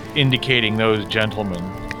 indicating those gentlemen.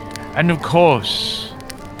 And of course,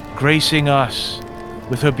 gracing us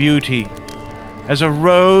with her beauty, as a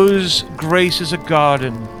rose graces a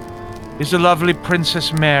garden, is the lovely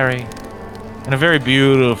Princess Mary. And a very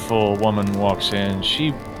beautiful woman walks in.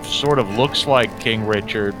 She sort of looks like King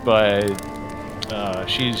Richard, but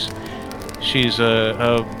she's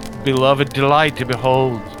a beloved delight to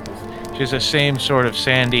behold. She has the same sort of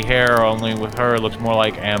sandy hair, only with her it looks more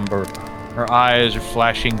like amber. Her eyes are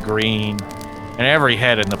flashing green, and every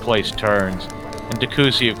head in the place turns. And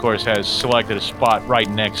Decussy, of course, has selected a spot right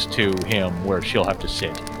next to him where she'll have to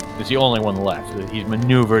sit. It's the only one left. He's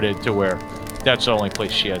maneuvered it to where that's the only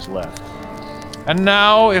place she has left. And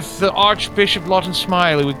now, if the Archbishop Lawton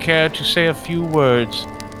Smiley would care to say a few words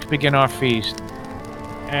to begin our feast.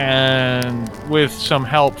 And with some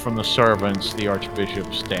help from the servants, the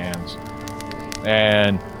Archbishop stands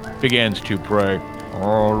and begins to pray.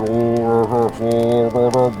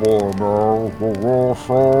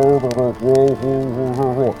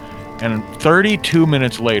 And 32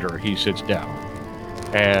 minutes later, he sits down.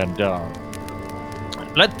 And,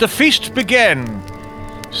 let the feast begin,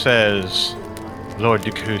 says Lord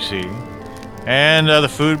Decussy. And the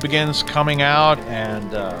food begins coming out,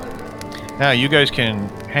 and now you guys can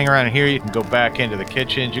hang around here. You can go back into the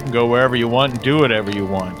kitchens. You can go wherever you want and do whatever you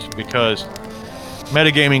want, because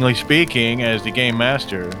metagamingly speaking, as the game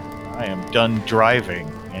master, I am done driving,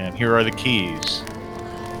 and here are the keys.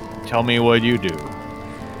 Tell me what you do.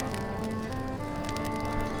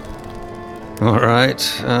 All right.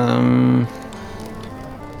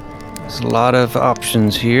 There's a lot of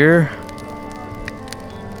options here.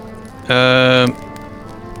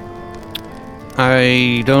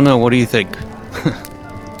 I don't know. What do you think?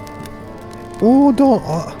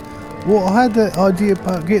 Well, I had the idea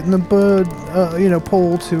about getting the bird,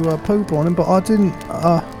 Paul to poop on him, but I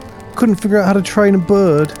couldn't figure out how to train a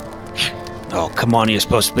bird. Oh, come on, you're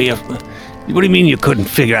supposed to be a... What do you mean you couldn't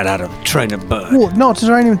figure out how to train a bird? Well, not to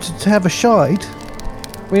train him to have a shite.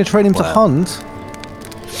 We're going to train him to hunt.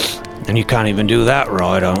 And you can't even do that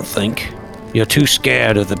right, I don't think. You're too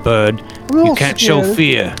scared of the bird. I'm You not can't show scared.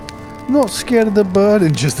 fear. I'm not scared of the bird.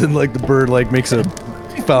 And just then, like, the bird, like, makes a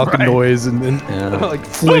falcon noise and like,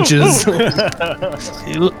 flinches.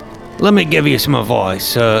 Let me give you some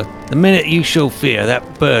advice. The minute you show fear,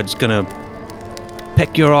 that bird's gonna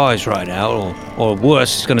peck your eyes right out, or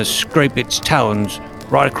worse, it's gonna scrape its talons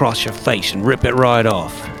right across your face and rip it right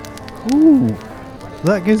off. Ooh,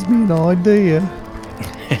 that gives me an idea.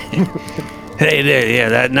 Hey there,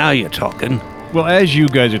 yeah, now you're talking. Well, as you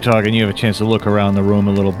guys are talking, you have a chance to look around the room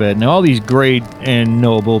a little bit. Now, all these great and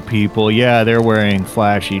noble people, yeah, they're wearing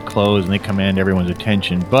flashy clothes and they command everyone's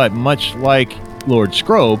attention. But much like Lord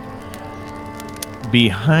Scrope,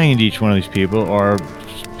 behind each one of these people are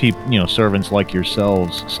servants like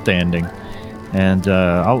yourselves standing. And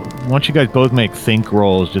I want you guys both make think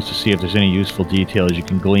rolls just to see if there's any useful details you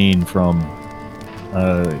can glean from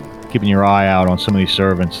keeping your eye out on some of these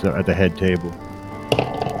servants at the head table.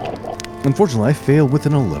 Unfortunately, I failed with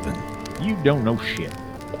an 11. You don't know shit.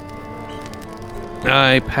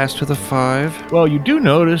 I passed with a 5. Well, you do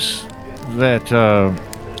notice that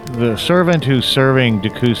the servant who's serving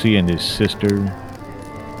Decussy and his sister,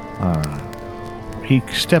 he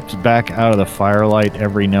steps back out of the firelight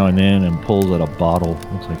every now and then and pulls out a bottle.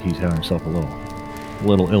 Looks like he's having himself a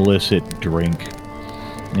little illicit drink.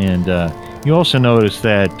 And you also notice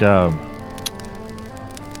that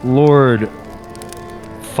Lord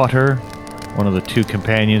Futter, one of the two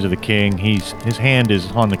companions of the king, his hand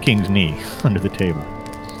is on the king's knee under the table,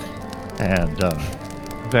 and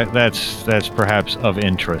that's perhaps of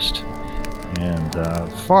interest. And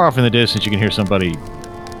far off in the distance, you can hear somebody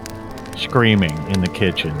screaming in the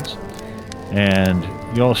kitchens, and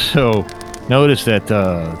you also notice that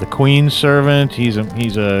the queen's servant, he's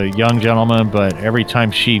a young gentleman, but every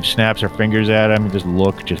time she snaps her fingers at him, this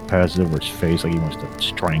look just passes over his face like he wants to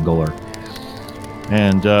strangle her.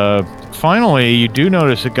 And finally, you do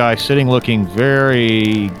notice a guy sitting looking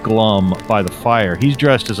very glum by the fire. He's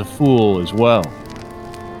dressed as a fool as well.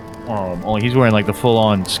 Only he's wearing like the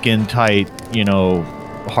full-on skin-tight,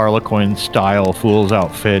 Harlequin-style fool's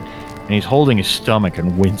outfit, and he's holding his stomach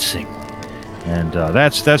and wincing. And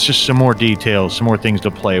that's just some more details, some more things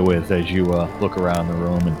to play with as you look around the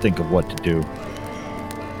room and think of what to do.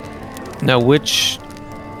 Now, which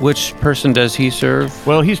person does he serve?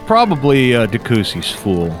 Well, he's probably Dekusi's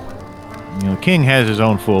fool. King has his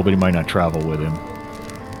own fool, but he might not travel with him.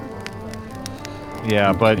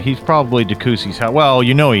 Yeah, but he's probably Dekusi's house. Well,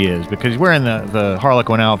 he is, because he's wearing the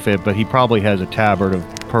Harlequin outfit, but he probably has a tabard of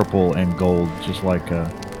purple and gold, just like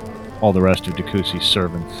all the rest of Dekusi's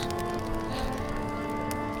servants.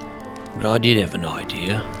 But I did have an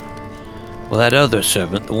idea. Well, that other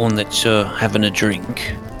servant, the one that's having a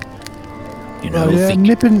drink.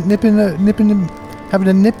 nipping, having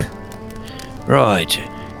a nip. Right.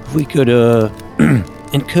 If we could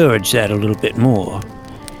encourage that a little bit more,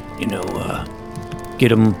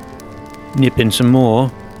 get him nipping some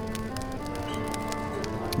more,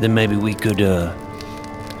 then maybe we could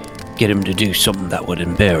get him to do something that would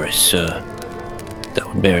embarrass the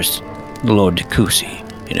Lord Dekusi.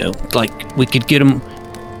 Like we could get him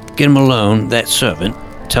alone, that servant,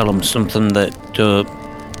 tell him something that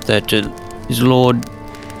his lord,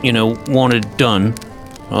 wanted done,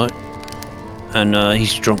 right? And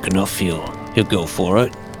he's drunk enough, he'll go for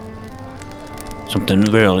it. Something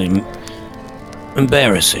really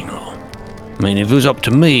embarrassing. I mean, if it was up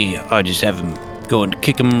to me, I'd just have him go and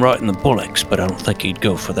kick him right in the bullocks, but I don't think he'd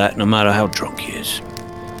go for that, no matter how drunk he is.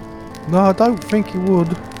 No, I don't think he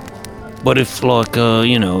would. But if,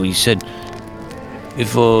 he said,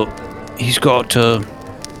 if he's got a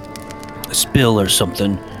spill or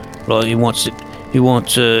something, well, he wants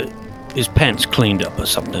his pants cleaned up or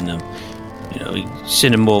something, and you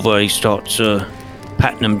send him over, he starts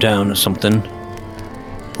patting him down or something.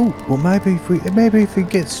 Oh, well, maybe if he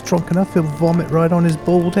gets drunk enough, he'll vomit right on his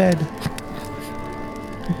bald head.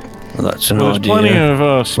 Well, that's an There's idea. plenty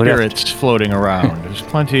of spirits floating around. There's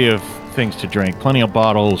plenty of things to drink, plenty of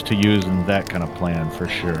bottles to use in that kind of plan, for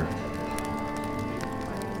sure.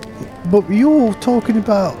 But you're talking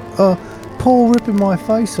about Paul ripping my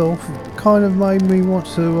face off kind of made me want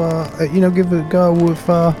to, give it a go with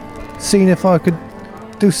seeing if I could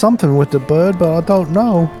do something with the bird, but I don't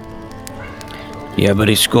know. Yeah, but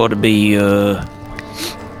it's got to be,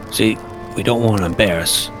 see, we don't want to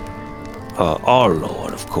embarrass our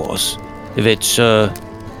Lord, of course. If it's,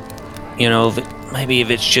 maybe if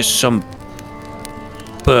it's just some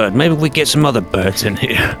bird, maybe we get some other birds in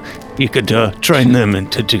here. You could train them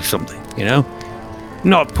to do something,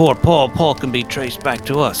 Not poor Paul. Paul can be traced back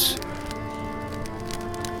to us.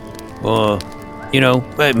 Or,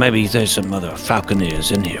 maybe there's some other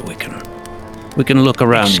falconeers in here we can look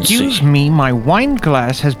around and see. Excuse me, my wine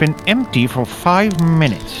glass has been empty for 5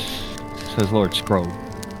 minutes, says Lord Scrobe.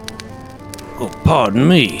 Oh, pardon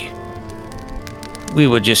me. We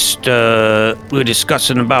were just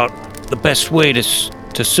discussing about the best way to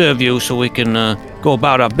serve you so we can go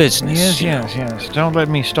about our business. Yes. Don't let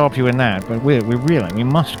me stop you in that, but we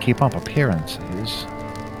must keep up appearances.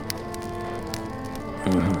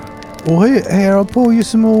 Mm-hmm. Well, here, I'll pour you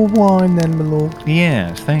some more wine then, my lord.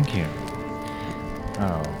 Yes, thank you.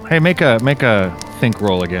 Oh, hey, make a think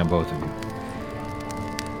roll again, both of you.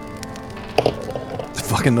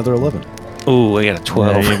 Fucking another 11. Ooh, I got a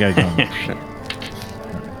 12. Yeah, you guys don't. Shit.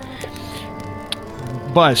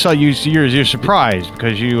 But so you're surprised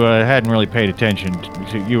because you hadn't really paid attention.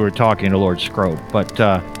 You were talking to Lord Scrope. But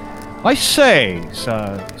I say,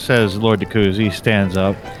 says Lord Dekusi, he stands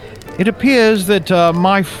up. It appears that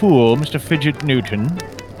my fool, Mr. Fidget Newton,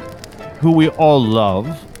 who we all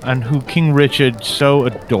love and who King Richard so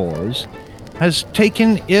adores, has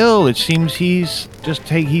taken ill. It seems he's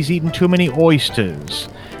eaten too many oysters.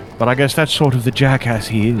 But I guess that's sort of the jackass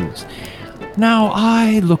he is. Now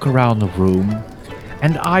I look around the room,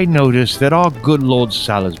 and I notice that our good Lord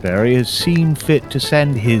Salisbury has seen fit to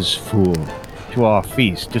send his fool to our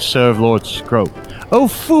feast to serve Lord Scrope. Oh,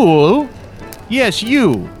 fool! Yes,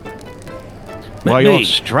 you! Well, you're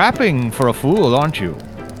strapping for a fool, aren't you?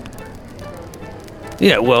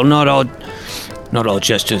 Yeah, well, not all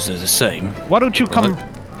jesters are the same. Why don't you come...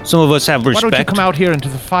 Some of us have respect. Why don't you come out here into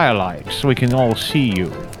the firelight so we can all see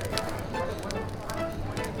you?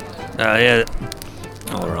 Yeah.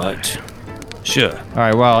 All right. Sure. All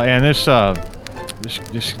right, well, and this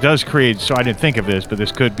does create, so I didn't think of this, but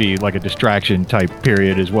this could be like a distraction type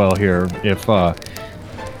period as well here.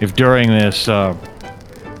 If during this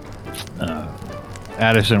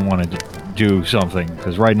Addison wanted to do something,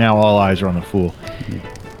 because right now all eyes are on the fool.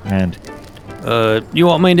 And You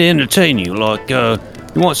want me to entertain you? Like, you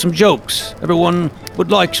want some jokes? Everyone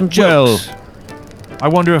would like some jokes. Well, I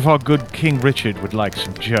wonder if our good King Richard would like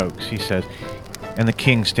some jokes, he says. And the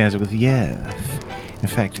king stands up with, yes. In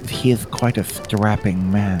fact, he is quite a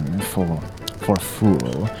strapping man for a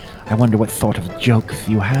fool. I wonder what sort of jokes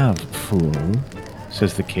you have, fool,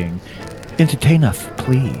 says the king. Entertain us,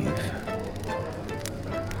 please.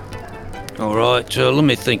 All right, let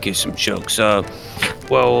me think of some jokes.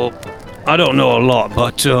 Well, I don't know a lot,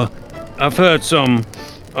 but I've heard some.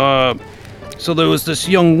 So there was this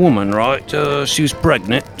young woman, right? She was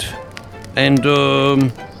pregnant,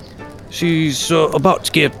 and she's about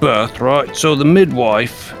to give birth, right? So the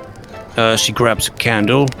midwife, she grabs a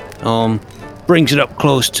candle, brings it up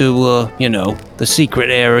close to, the secret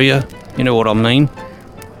area. You know what I mean?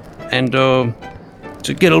 And to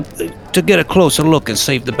get a closer look and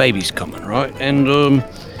see if the baby's coming, right? And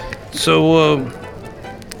so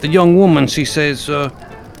the young woman, she says,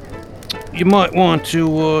 you might want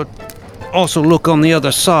to also look on the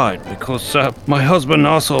other side, because my husband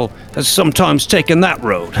also has sometimes taken that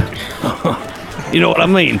road. You know what I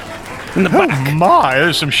mean? In the back. Oh my,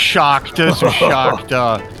 there's some shocked.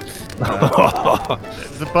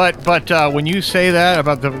 But when you say that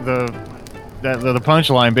about the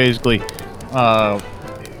punchline, basically,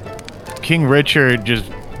 King Richard just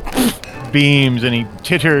beams and he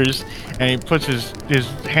titters and he puts his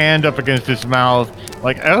hand up against his mouth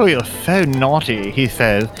like, oh, you're so naughty, he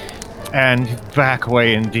says. And back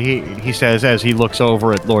away indeed, he says, as he looks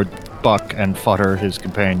over at Lord Buck and Futter, his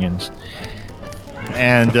companions.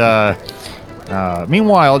 And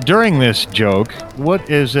meanwhile, during this joke, what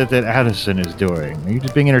is it that Addison is doing? Are you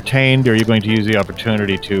just being entertained, or are you going to use the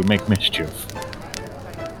opportunity to make mischief?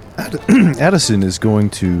 Addison is going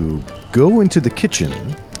to go into the kitchen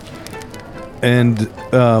and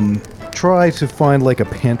try to find like a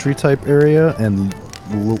pantry type area and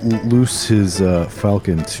loose his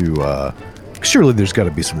falcon to surely there's got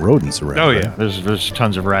to be some rodents around. Oh right? yeah, there's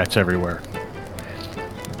tons of rats everywhere.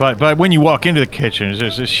 But when you walk into the kitchen,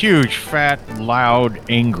 there's this huge, fat, loud,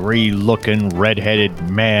 angry-looking, red-headed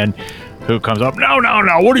man who comes up. No,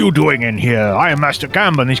 what are you doing in here? I am Master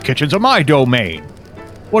Gamba, and these kitchens are my domain.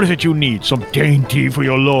 What is it you need? Some dainty for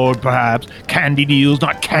your lord, perhaps? Candy deals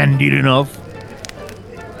not candied enough?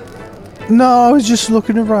 No, I was just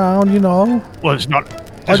looking around, you know. Well, it's not.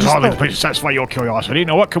 This is hardly the place to satisfy your curiosity.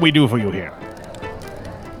 Now, what can we do for you here?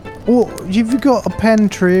 Well, you've got a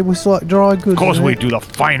pantry with like dry goods. Of course, in we it. do the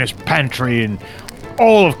finest pantry in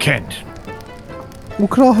all of Kent. Well,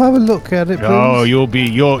 could I have a look at it, please? Oh, you'll be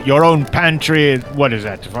your own pantry. What is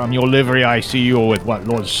that? From your livery, I see you're with what,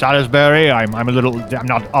 Lord Salisbury? I'm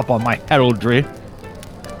not up on my heraldry.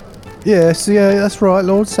 Yes, yeah, that's right,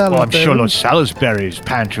 Lord Salisbury. Well, I'm sure Lord Salisbury's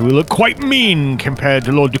pantry will look quite mean compared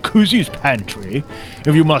to Lord Decusy's pantry.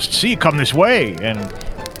 If you must see, come this way. And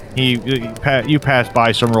you pass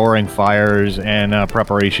by some roaring fires and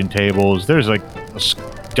preparation tables. There's like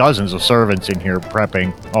dozens of servants in here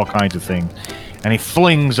prepping all kinds of things. And he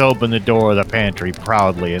flings open the door of the pantry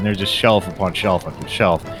proudly, and there's just shelf upon shelf upon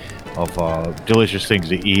shelf of delicious things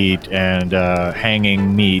to eat, and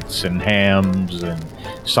hanging meats and hams and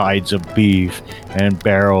sides of beef and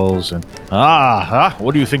barrels and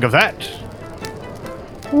what do you think of that?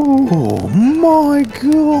 Oh my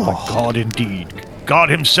God! God, indeed, God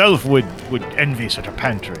himself would envy such a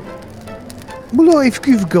pantry. Well, look, if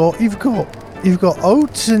you've got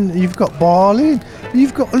oats and you've got barley,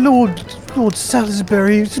 you've got Lord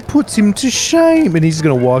Salisbury. It puts him to shame. And he's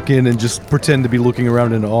gonna walk in and just pretend to be looking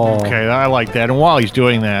around in awe. Okay, I like that. And while he's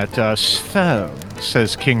doing that, so,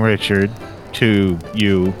 says King Richard to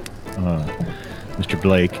you, Mr.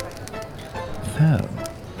 Blake, so,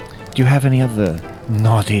 do you have any other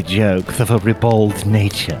naughty jokes of a ribald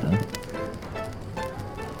nature?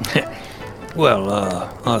 Well,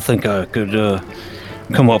 I think I could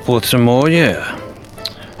come up with some more, yeah.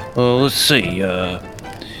 Let's see,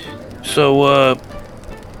 so,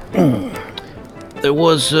 there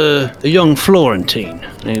was a young Florentine.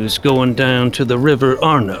 He was going down to the River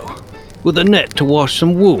Arno with a net to wash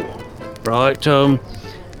some wool, right?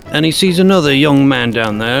 And he sees another young man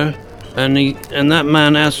down there, and that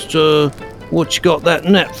man asked, what you got that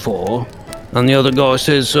net for? And the other guy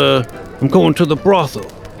says, I'm going to the brothel,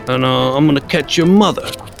 and I'm gonna catch your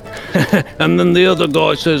mother. And then the other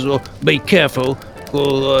guy says, well, be careful,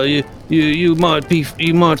 well, you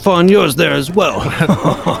might find yours there as well.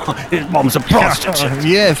 His mom's a prostitute.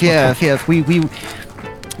 Yes.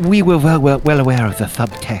 We were well aware of the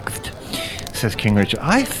subtext, says King Richard.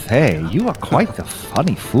 I say, you are quite the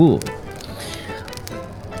funny fool.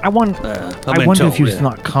 I wonder if you'd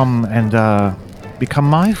not come and become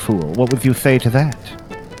my fool. What would you say to that?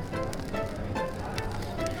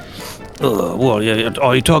 Well, yeah,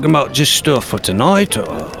 are you talking about just for tonight,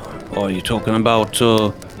 or are you talking about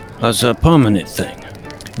as a permanent thing?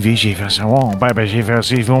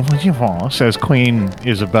 Says Queen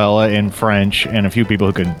Isabella in French, and a few people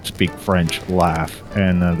who can speak French laugh,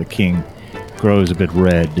 and the king grows a bit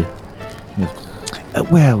red.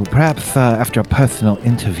 Well, perhaps after a personal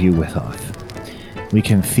interview with us, we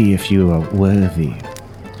can see if you are worthy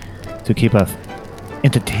to keep us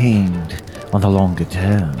entertained on the longer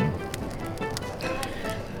term.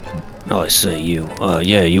 I see you.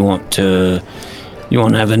 You want to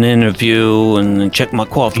have an interview and check my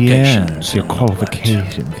qualifications. Yes, your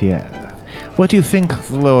qualifications, yeah. What do you think,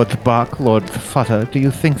 Lord Buck, Lord Futter? Do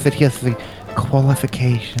you think that he has the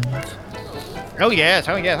qualifications? Oh yes,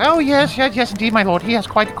 indeed, my lord. He has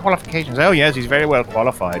quite the qualifications. Oh yes, he's very well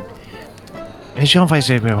qualified.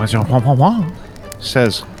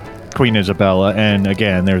 Says Queen Isabella, and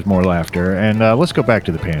again, there's more laughter. And let's go back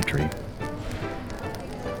to the pantry.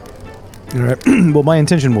 All right. Well, my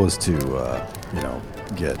intention was to,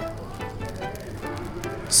 get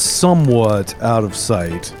somewhat out of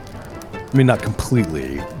sight. I mean, not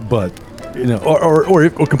completely, but or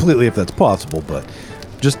completely if that's possible. But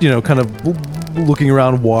just kind of looking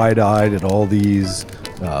around wide-eyed at all these,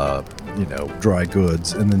 dry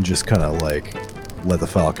goods, and then just kind of like let the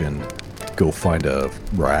falcon go find a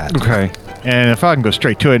rat. Okay. And the falcon goes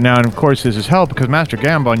straight to it now, and of course this is help because Master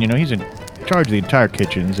Gambon, he's in charge of the entire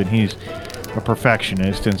kitchens, and he's a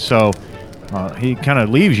perfectionist, and so he kind of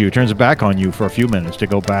leaves you, turns it back on you for a few minutes to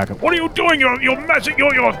go back. What are you doing? You're messing.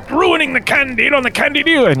 You're ruining the candy on the candy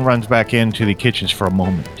deal, and runs back into the kitchens for a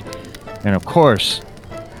moment. And of course,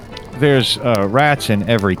 there's rats in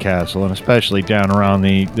every castle, and especially down around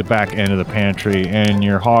the back end of the pantry. And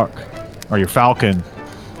your hawk or your falcon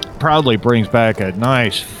proudly brings back a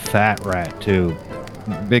nice fat rat too,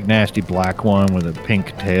 big nasty black one with a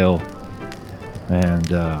pink tail,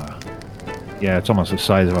 and yeah, it's almost the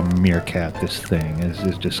size of a meerkat, this thing.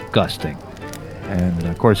 It's disgusting. And,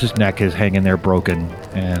 of course, his neck is hanging there broken.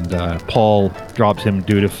 And Paul drops him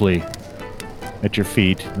dutifully at your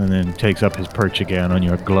feet and then takes up his perch again on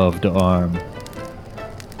your gloved arm.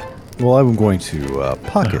 Well, I'm going to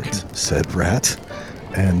pocket said rat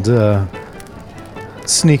and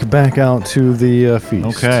sneak back out to the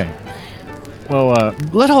feast. Okay. Well,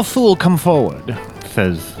 let our fool come forward,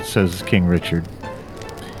 says King Richard.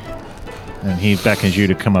 And he beckons you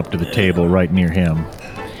to come up to the table right near him.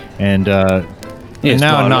 And Yes,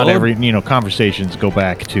 now my not lord. every, conversations go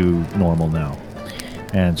back to normal now.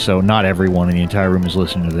 And so not everyone in the entire room is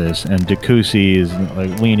listening to this. And Dekusi is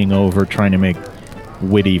like leaning over, trying to make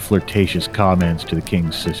witty, flirtatious comments to the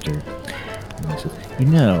king's sister. And he says,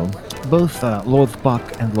 both Lord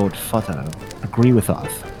Buck and Lord Futter agree with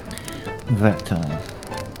us that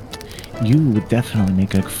you would definitely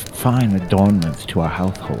make a fine adornment to our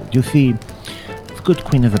household. You see, the good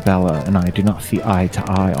Queen Isabella and I do not see eye to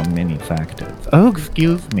eye on many factors. Oh,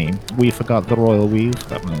 excuse me. We forgot the royal weave for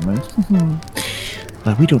that moment.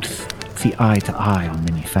 But we don't see eye to eye on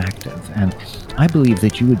many factors. And I believe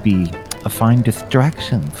that you would be a fine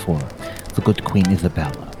distraction for the good Queen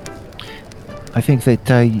Isabella. I think that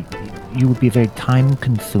you would be a very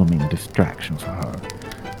time-consuming distraction for her.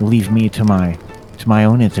 Leave me to my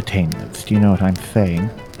own entertainments. Do you know what I'm saying?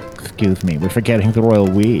 Excuse me, we're forgetting the royal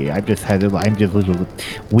we.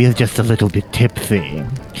 We're just a little bit tipsy.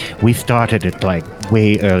 We started it like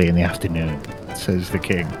way early in the afternoon, says the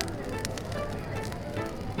king.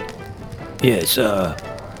 Yes,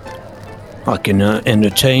 I can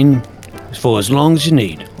entertain for as long as you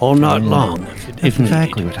need, all night long. If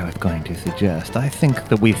Exactly need. what I was going to suggest. I think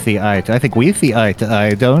that we see eye to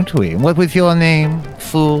eye, don't we? What was your name,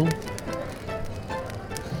 fool?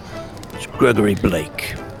 It's Gregory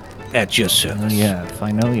Blake, at your Oh, service. yes,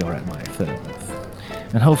 I know you're at my service.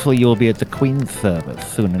 And hopefully you'll be at the Queen's service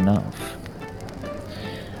soon enough.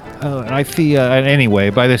 And I see, anyway,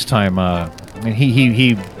 by this time,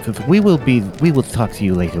 he says, we will talk to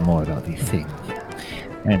you later more about these things.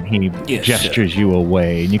 And he Yes, gestures you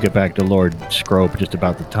away, and you get back to Lord Scrope just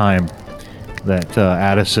about the time that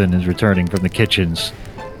Addison is returning from the kitchens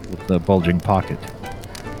with the bulging pocket.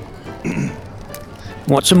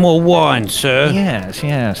 Want some more wine, sir?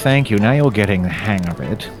 Yes, thank you. Now you're getting the hang of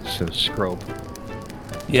it, says Scrope.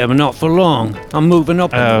 Yeah, but not for long. I'm moving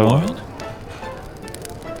up in Oh. the world.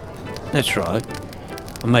 That's right.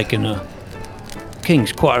 I'm making a...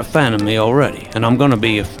 King's quite a fan of me already, and I'm gonna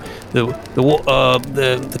be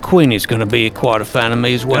the Queen is gonna be quite a fan of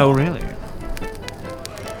me as well. Oh, really?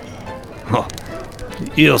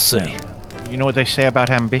 You'll see. You know what they say about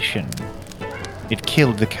ambition? it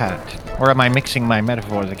killed the cat. Or am I mixing my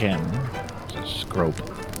metaphors again? Scrope.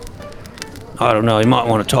 I don't know. You might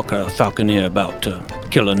want to talk to Falconeer about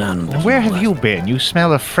killing animals. Where have you been? You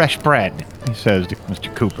smell of fresh bread, he says to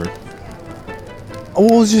Mr. Cooper. I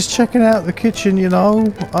was just checking out the kitchen, you know.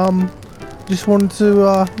 Just wanted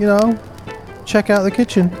to, you know, check out the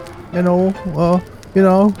kitchen and all. You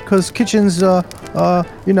know, because kitchen's, you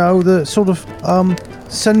know, the sort of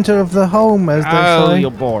center of the home, as they say.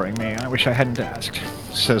 You're boring me. I wish I hadn't asked,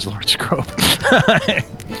 says Lord Scrope.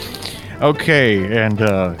 Okay, and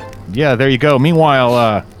yeah, there you go.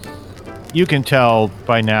 Meanwhile, you can tell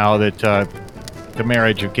by now that the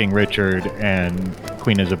marriage of King Richard and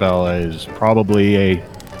Queen Isabella is probably a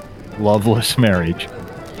loveless marriage.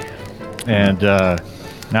 And now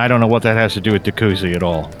I don't know what that has to do with Decousy at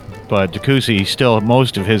all. But Decousy, still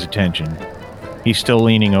most of his attention, he's still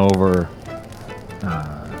leaning over,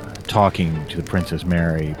 talking to the Princess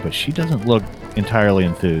Mary, but she doesn't look entirely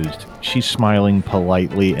enthused. She's smiling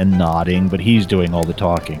politely and nodding, but he's doing all the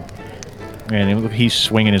talking. And he's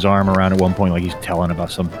swinging his arm around at one point like he's telling about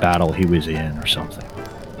some battle he was in or something.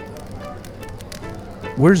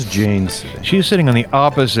 Where's Jane sitting? She's sitting on the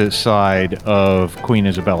opposite side of Queen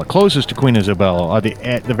Isabella, closest to Queen Isabella,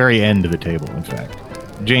 at the very end of the table, in fact.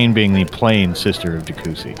 Jane being the plain sister of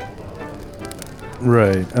Decousy.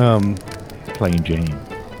 Right. Plain Jane.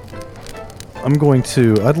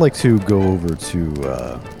 I'd like to go over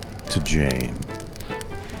to Jane.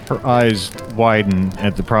 Her eyes widen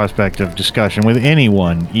at the prospect of discussion with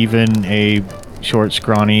anyone, even a short,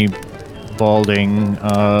 scrawny, balding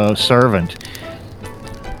servant.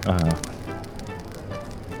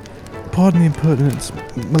 Pardon the impertinence,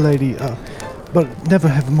 milady, but never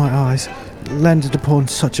have my eyes landed upon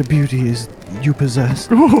such a beauty as you possess.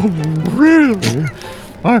 Oh, really?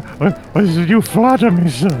 You flatter me,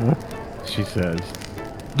 sir, she says.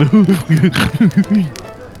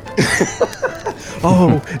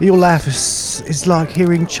 Oh, your laugh is like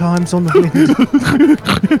hearing chimes on the wind.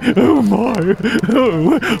 Oh, my.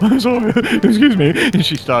 Oh, I'm sorry. Excuse me. And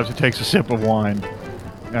she stops and takes a sip of wine.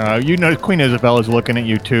 You know, Queen Isabella's looking at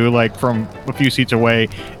you, too, like from a few seats away.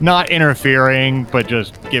 Not interfering, but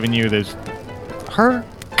just giving you this her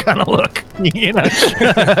kind of look, you know.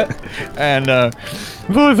 And,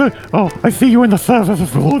 I see you in the service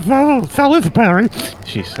of Lord Salisbury,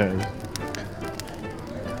 she says.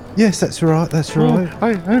 Yes, that's right, that's right.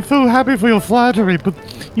 I'm so happy for your flattery, but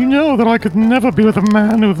you know that I could never be with a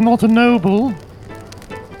man who's not a noble.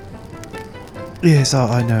 Yes,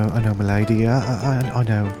 I know, milady. I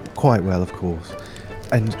know quite well, of course.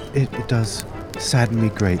 And it does sadden me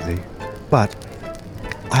greatly. But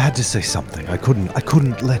I had to say something. I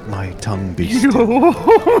couldn't let my tongue be still.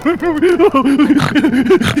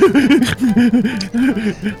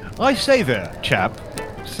 I say there, chap,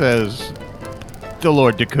 says the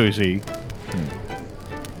Lord Decousy.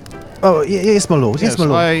 Oh, yes, my lord. Yes, my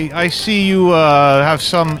lord. I see you have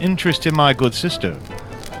some interest in my good sister.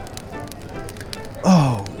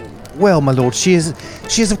 Oh, well, my lord, she is,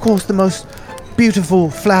 of course, the most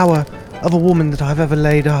beautiful flower of a woman that I've ever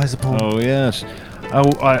laid eyes upon. Oh, yes.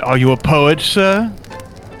 Are you a poet, sir?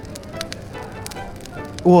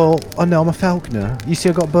 Well, I know I'm a falconer. You see,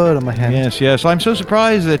 I got a bird on my hand. Yes. I'm so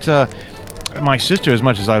surprised that my sister, as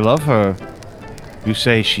much as I love her, you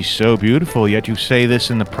say she's so beautiful, yet you say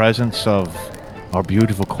this in the presence of our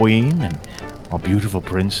beautiful queen and our beautiful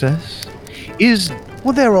princess.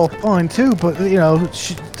 Well, they're all fine too, but you know,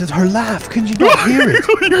 her laugh. Can you not hear it?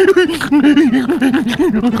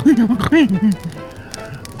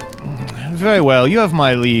 Very well. You have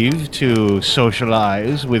my leave to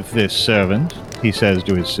socialize with this servant, he says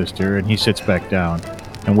to his sister, and he sits back down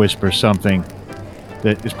and whispers something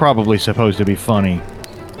that is probably supposed to be funny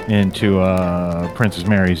into Princess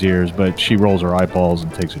Mary's ears, but she rolls her eyeballs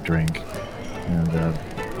and takes a drink. And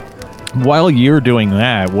while you're doing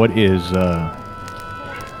that, what is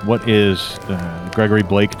Gregory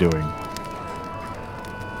Blake doing?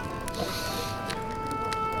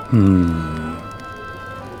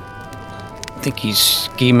 I think he's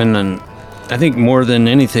scheming, and I think more than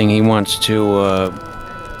anything, he wants to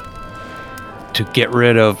get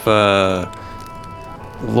rid of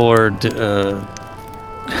Lord.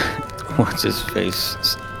 What's his face?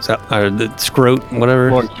 The Scrope,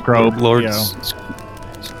 whatever. Lord Scrope. Lord yeah.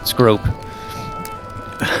 Scrope.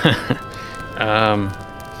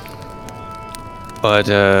 But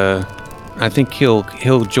I think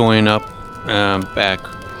he'll join up back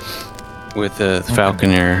with the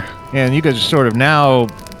Falconer. Yeah, and you guys are sort of now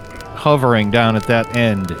hovering down at that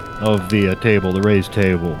end of the table, the raised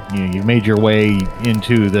table. You made your way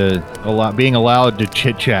into being allowed to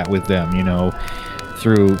chit-chat with them, you know.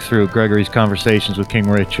 through Gregory's conversations with King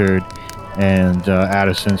Richard and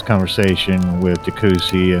Addison's conversation with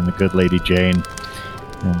Decussy and the good Lady Jane.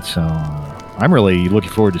 And so I'm really looking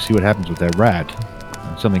forward to see what happens with that rat.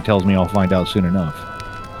 Something tells me I'll find out soon enough.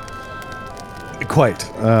 Quite,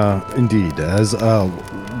 indeed. As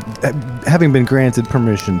having been granted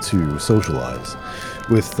permission to socialize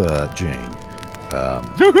with Jane.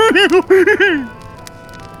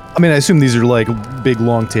 I mean, I assume these are like big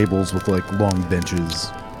long tables with like long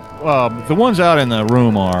benches. The ones out in the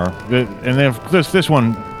room are, and this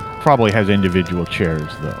one probably has individual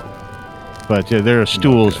chairs though. But there are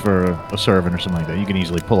stools for a servant or something like that. You can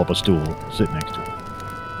easily pull up a stool, sit next to it.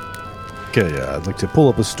 Okay, yeah, I'd like to pull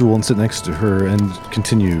up a stool and sit next to her and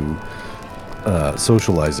continue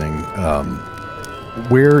socializing.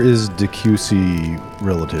 Where is Decussy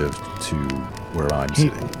relative to where I'm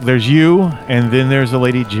sitting? There's you, and then there's the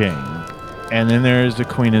Lady Jane, and then there's the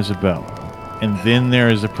Queen Isabella, and then there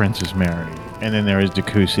is the Princess Mary, and then there is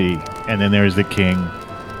Decussy, and then there is the King,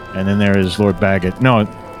 and then there is Lord Bagot. No,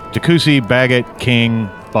 Decussy, Bagot, King,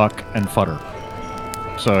 Buck, and Futter.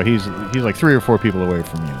 So he's like 3 or 4 people away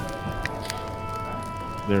from you.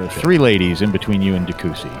 There are 3 ladies in between you and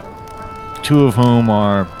Decussy, 2 of whom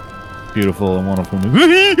are beautiful, and one of whom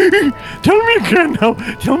is tell me again now.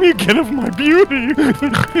 Tell me again of my beauty.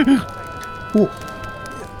 Well,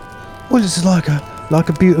 it's like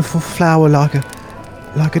a beautiful flower, like a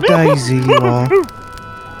daisy. You are.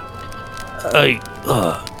 Hey,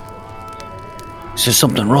 is there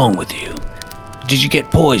something wrong with you? Did you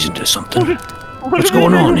get poisoned or something? What's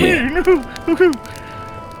going on here?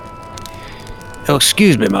 Oh,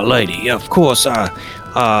 excuse me, my lady. Of course,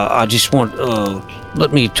 I just want,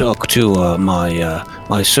 let me talk to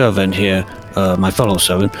my servant here, my fellow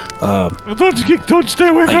servant. Don't stay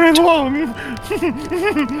away very long.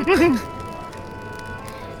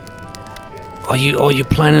 Are you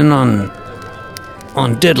planning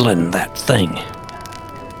on diddling that thing?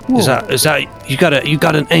 Is that you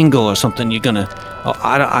got an angle or something? You're gonna?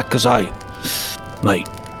 Mate,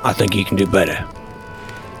 I think you can do better.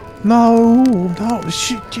 No.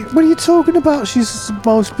 What are you talking about? She's the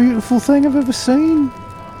most beautiful thing I've ever seen.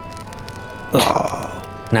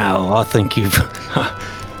 Oh, now I think you've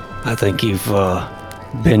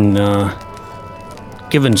been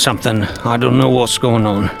given something. I don't know what's going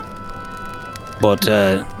on, but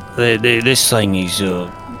this thing is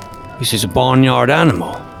a barnyard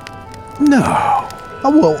animal. No.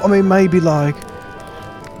 Oh, well, I mean, maybe like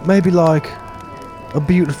a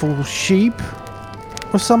beautiful sheep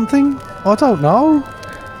or something. I don't know.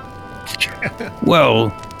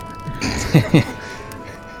 Well,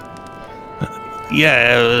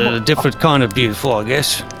 yeah, a different kind of beautiful, I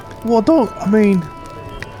guess. Well,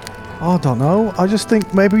 I don't know. I just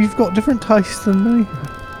think maybe you've got different tastes than me.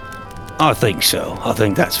 I think so. I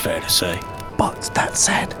think that's fair to say. But that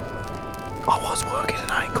said, I was working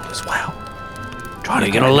an angle as well. Are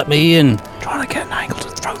you gonna let me in? Trying to get an angle to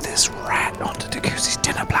throw this rat onto Decussy's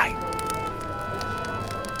dinner plate.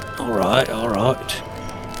 All right.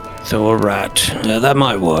 Throw a rat. That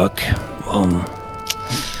might work.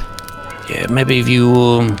 Yeah, maybe if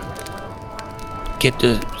you get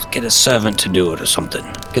a servant to do it or something.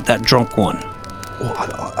 Get that drunk one. Well,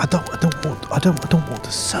 I don't want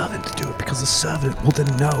the servant to do it because the servant will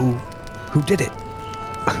then know who did it.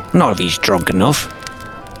 Not if he's drunk enough.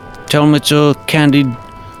 Tell him it's a candied,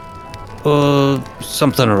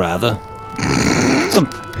 something or other.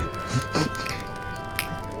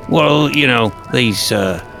 Well, you know, these,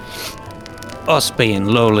 us being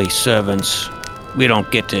lowly servants, we don't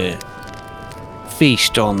get to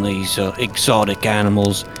feast on these exotic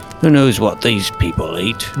animals. Who knows what these people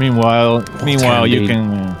eat? Meanwhile, you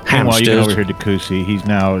can hamsters. overhear Decussy. He's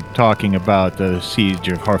now talking about the siege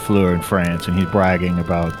of Harfleur in France, and he's bragging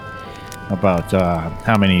about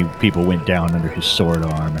how many people went down under his sword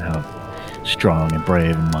arm and how strong and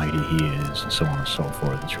brave and mighty he is, and so on and so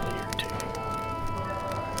forth. It's really irritating.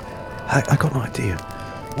 I got an idea.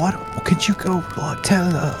 Could you go like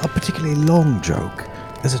tell a particularly long joke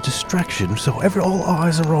as a distraction, so all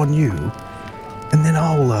eyes are on you, and then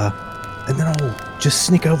I'll just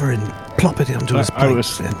sneak over and plop it onto his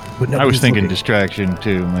plate. I was thinking distraction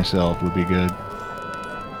too myself would be good.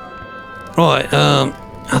 Right,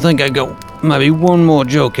 I think I got maybe one more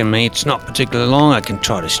joke in me. It's not particularly long. I can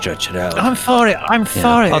try to stretch it out. I'm for it. I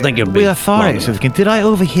think it'll be We are for long it. enough. So did I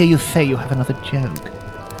overhear you say you have another joke?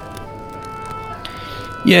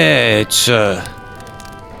 Yeah, it's a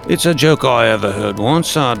joke I ever heard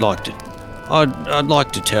once. I'd like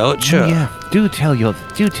to tell it. Sure. Yeah, do tell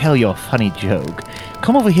your funny joke.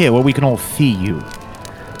 Come over here where we can all see you.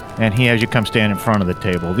 And he has you come stand in front of the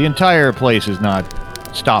table. The entire place is not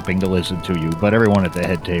stopping to listen to you, but everyone at the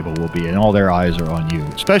head table will be, and all their eyes are on you,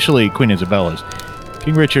 especially Queen Isabella's.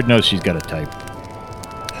 King Richard knows she's got a type.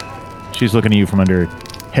 She's looking at you from under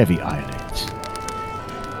heavy eyelids.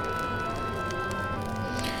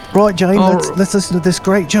 Right, Jane, let's listen to this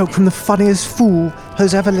great joke from the funniest fool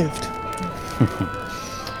who's ever lived.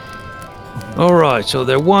 All right, so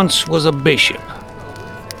there once was a bishop.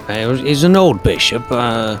 He's an old bishop.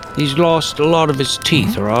 He's lost a lot of his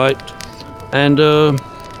teeth, right? And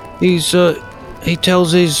he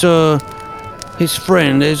tells his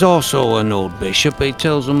friend is also an old bishop. He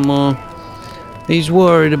tells him he's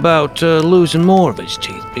worried about losing more of his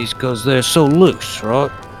teeth because they're so loose,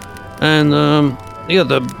 right? And the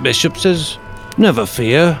other bishop says, never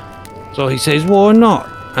fear. So he says, why not?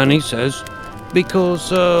 And he says,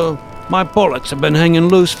 because my bollocks have been hanging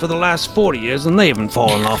loose for the last 40 years and they haven't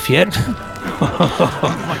fallen off yet.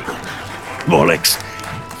 Bollocks.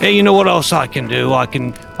 Hey, you know what else I can do? I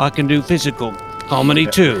can do physical comedy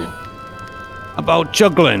too. About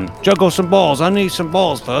juggling. Juggle some balls. I need some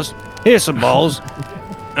balls first. Here's some balls.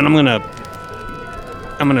 And I'm gonna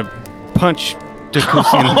punch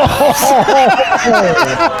Dekusi in the balls.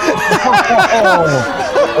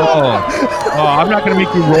 I'm not going to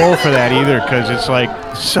make you roll for that either, because it's like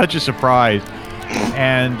such a surprise.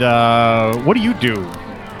 And what do you do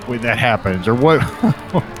when that happens, or what?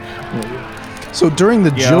 So during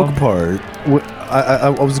the joke part, I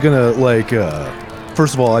was gonna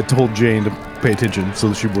first of all, I told Jane to pay attention so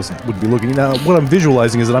that she would be looking. Now, what I'm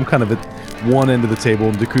visualizing is that I'm kind of at one end of the table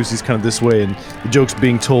and Dekusi's kind of this way, and the joke's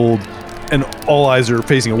being told, and all eyes are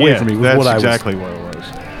facing away from me. That's exactly what it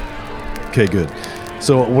was. Okay, good.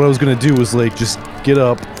 So what I was gonna do was just get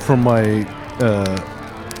up from my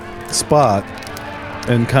spot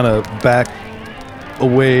and kind of back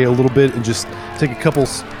away a little bit and just take a couple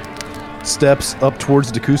steps up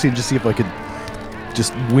towards Dekusi and just see if I could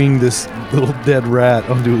just wing this little dead rat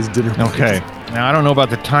onto his dinner plate. Okay. Now, I don't know about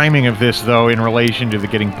the timing of this, though, in relation to the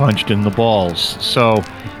getting punched in the balls. So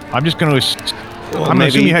I'm just going to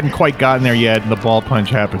assume you hadn't quite gotten there yet, and the ball punch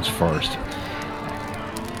happens first.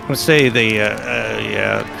 Let's say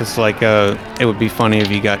because it would be funny if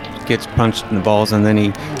he gets punched in the balls and then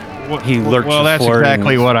he lurches. Well, that's forward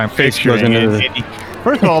exactly what I'm picturing.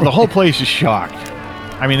 First of all, the whole place is shocked.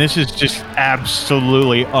 I mean, this is just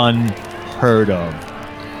absolutely unheard of.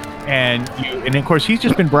 And of course, he's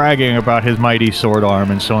just been bragging about his mighty sword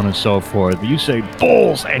arm and so on and so forth. But you say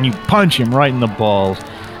balls, and you punch him right in the balls.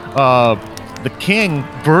 The king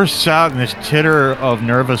bursts out in this titter of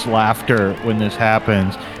nervous laughter when this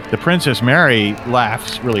happens. The Princess Mary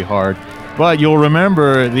laughs really hard. But you'll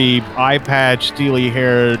remember the eye-patch,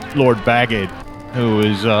 steely-haired Lord Baggett, who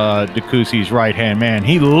is Dekusi's right-hand man.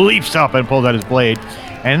 He leaps up and pulls out his blade.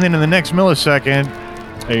 And then in the next millisecond,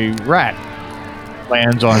 a rat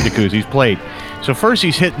lands on Dekusi's plate. So first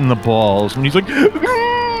he's hitting the balls, and he's like,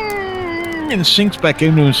 and sinks back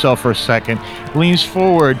into himself for a second, leans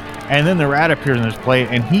forward, and then the rat appears on his plate,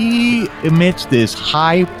 and he emits this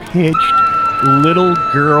high-pitched little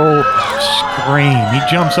girl scream. He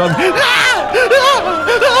jumps up,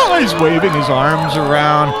 he's waving his arms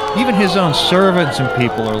around. Even his own servants and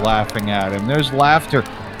people are laughing at him. There's laughter.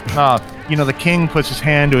 The king puts his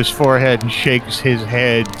hand to his forehead and shakes his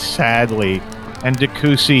head sadly, and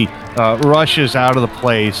Dekusi rushes out of the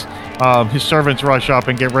place. His servants rush up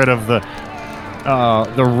and get rid of the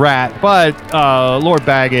rat, but Lord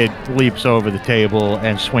Baggett leaps over the table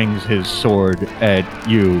and swings his sword at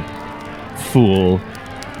you, fool.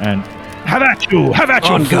 And have at you,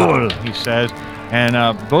 fool, he says. And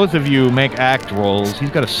both of you make act rolls. He's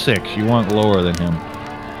got a 6. You want lower than him.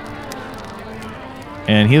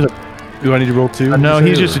 And he's a... Do I need to roll 2? No,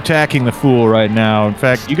 he's just attacking the fool right now. In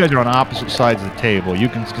fact, you guys are on opposite sides of the table. You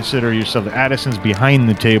can consider yourself... Addison's behind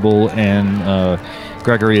the table, and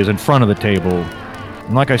Gregory is in front of the table.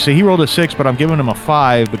 And like I say, he rolled a 6, but I'm giving him a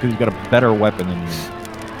 5 because he's got a better weapon than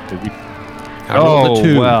you. I rolled a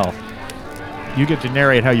 2. Well. You get to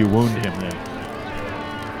narrate how you wound him then.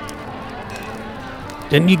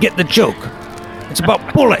 Didn't you get the joke? It's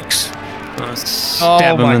about bullocks.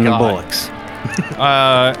 Stab him in the bullocks.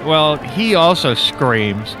 Well, he also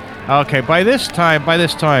screams. Okay, by this time,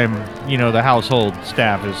 the household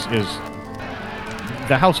staff is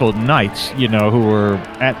the household knights, who were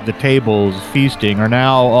at the tables feasting, are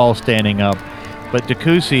now all standing up. But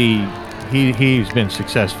Dekusi, he's been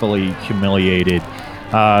successfully humiliated.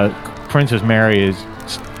 Princess Mary is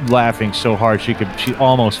laughing so hard she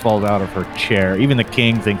almost falls out of her chair. Even the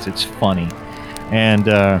king thinks it's funny. And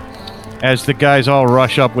as the guys all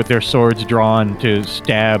rush up with their swords drawn to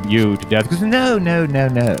stab you to death, because no,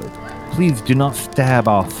 please do not stab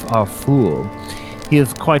our fool. He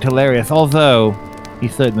is quite hilarious, although he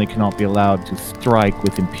certainly cannot be allowed to strike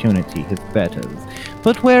with impunity his betters.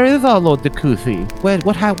 But where is our Lord Decusi?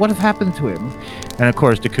 What has happened to him? And of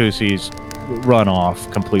course, Decusi's run off,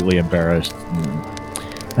 completely embarrassed.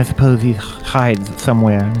 I suppose he hides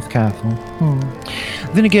somewhere in his castle.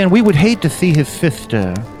 Then again, we would hate to see his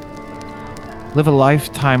sister live a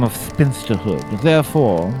lifetime of spinsterhood.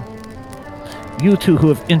 Therefore, you two who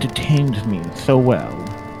have entertained me so well,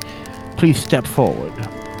 please step forward.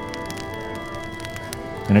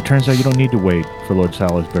 And it turns out you don't need to wait for Lord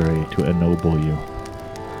Salisbury to ennoble you.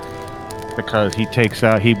 Because he takes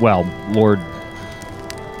out, Lord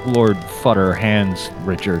Futter hands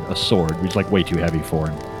Richard a sword, which is like way too heavy for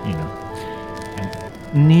him, you know.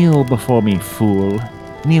 And kneel before me, fool.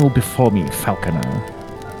 Kneel before me, falconer.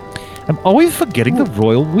 I'm always forgetting the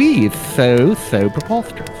royal we. It's so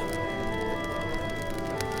preposterous.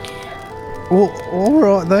 Well, all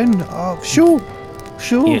right then. Sure.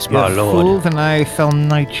 Yes, my lord. Fool, then I shall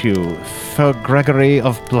knight you, Sir Gregory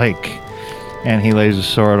of Blake. And he lays a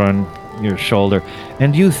sword on your shoulder.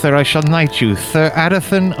 And you, sir, I shall knight you, Sir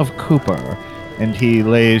Addison of Cooper. And he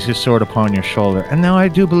lays his sword upon your shoulder. And now I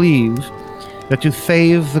do believe that to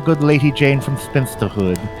save the good Lady Jane from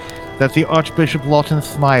spinsterhood, that the Archbishop Lawton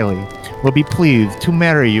Smiley will be pleased to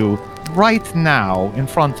marry you right now in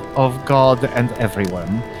front of God and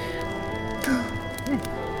everyone.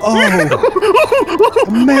 Oh,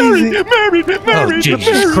 amazing! Married! Oh,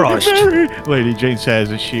 Jesus Christ. Married. Lady Jane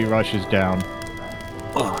says as she rushes down.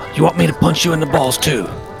 Oh, you want me to punch you in the balls too?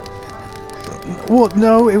 What?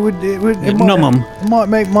 No, it Numb 'em. might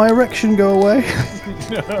make my erection go away.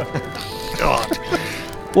 God,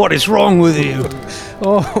 what is wrong with you?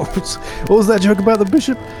 Oh, what was that joke about the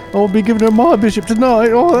bishop? I'll be giving her my bishop tonight.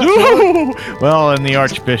 Oh, that's right. Well, and the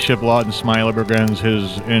Archbishop Lawton Smiley begins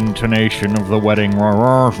his intonation of the wedding.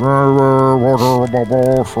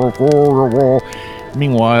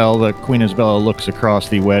 Meanwhile, the Queen Isabella looks across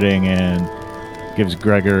the wedding and gives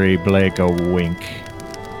Gregory Blake a wink.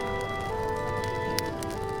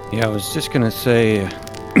 Yeah, I was just gonna say,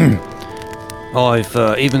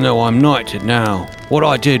 even though I'm knighted now, What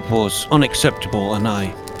I did was unacceptable and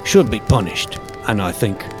I should be punished. And I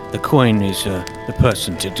think the Queen is the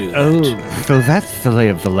person to do that. Oh, so that's the lay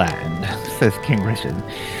of the land, says King Richard.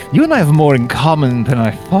 You and I have more in common than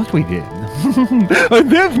I thought we did. And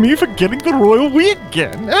there's me forgetting the royal we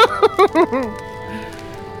again.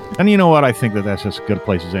 And you know what? I think that's as good a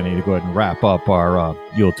place as any to go ahead and wrap up our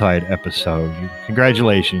Yuletide episode.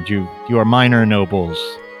 Congratulations, you are minor nobles.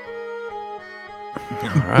 all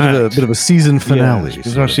right. Bit of a season finale. Yes, this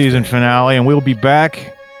is our season finale, and we'll be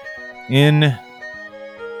back in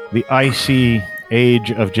the icy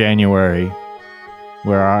age of January,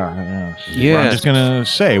 where I'm just gonna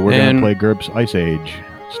say we're gonna play GURPS Ice Age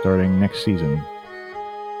starting next season.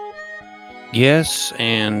 Yes,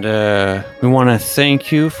 and we want to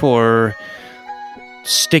thank you for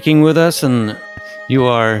sticking with us, and you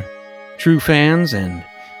are true fans, and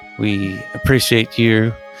we appreciate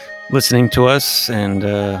you listening to us, and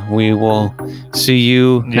we will see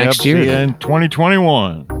you next year. See you in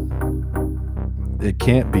 2021. It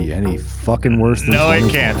can't be any fucking worse than No, it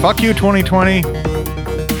 2020. can't. Fuck you, 2020.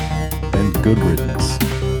 And good riddance.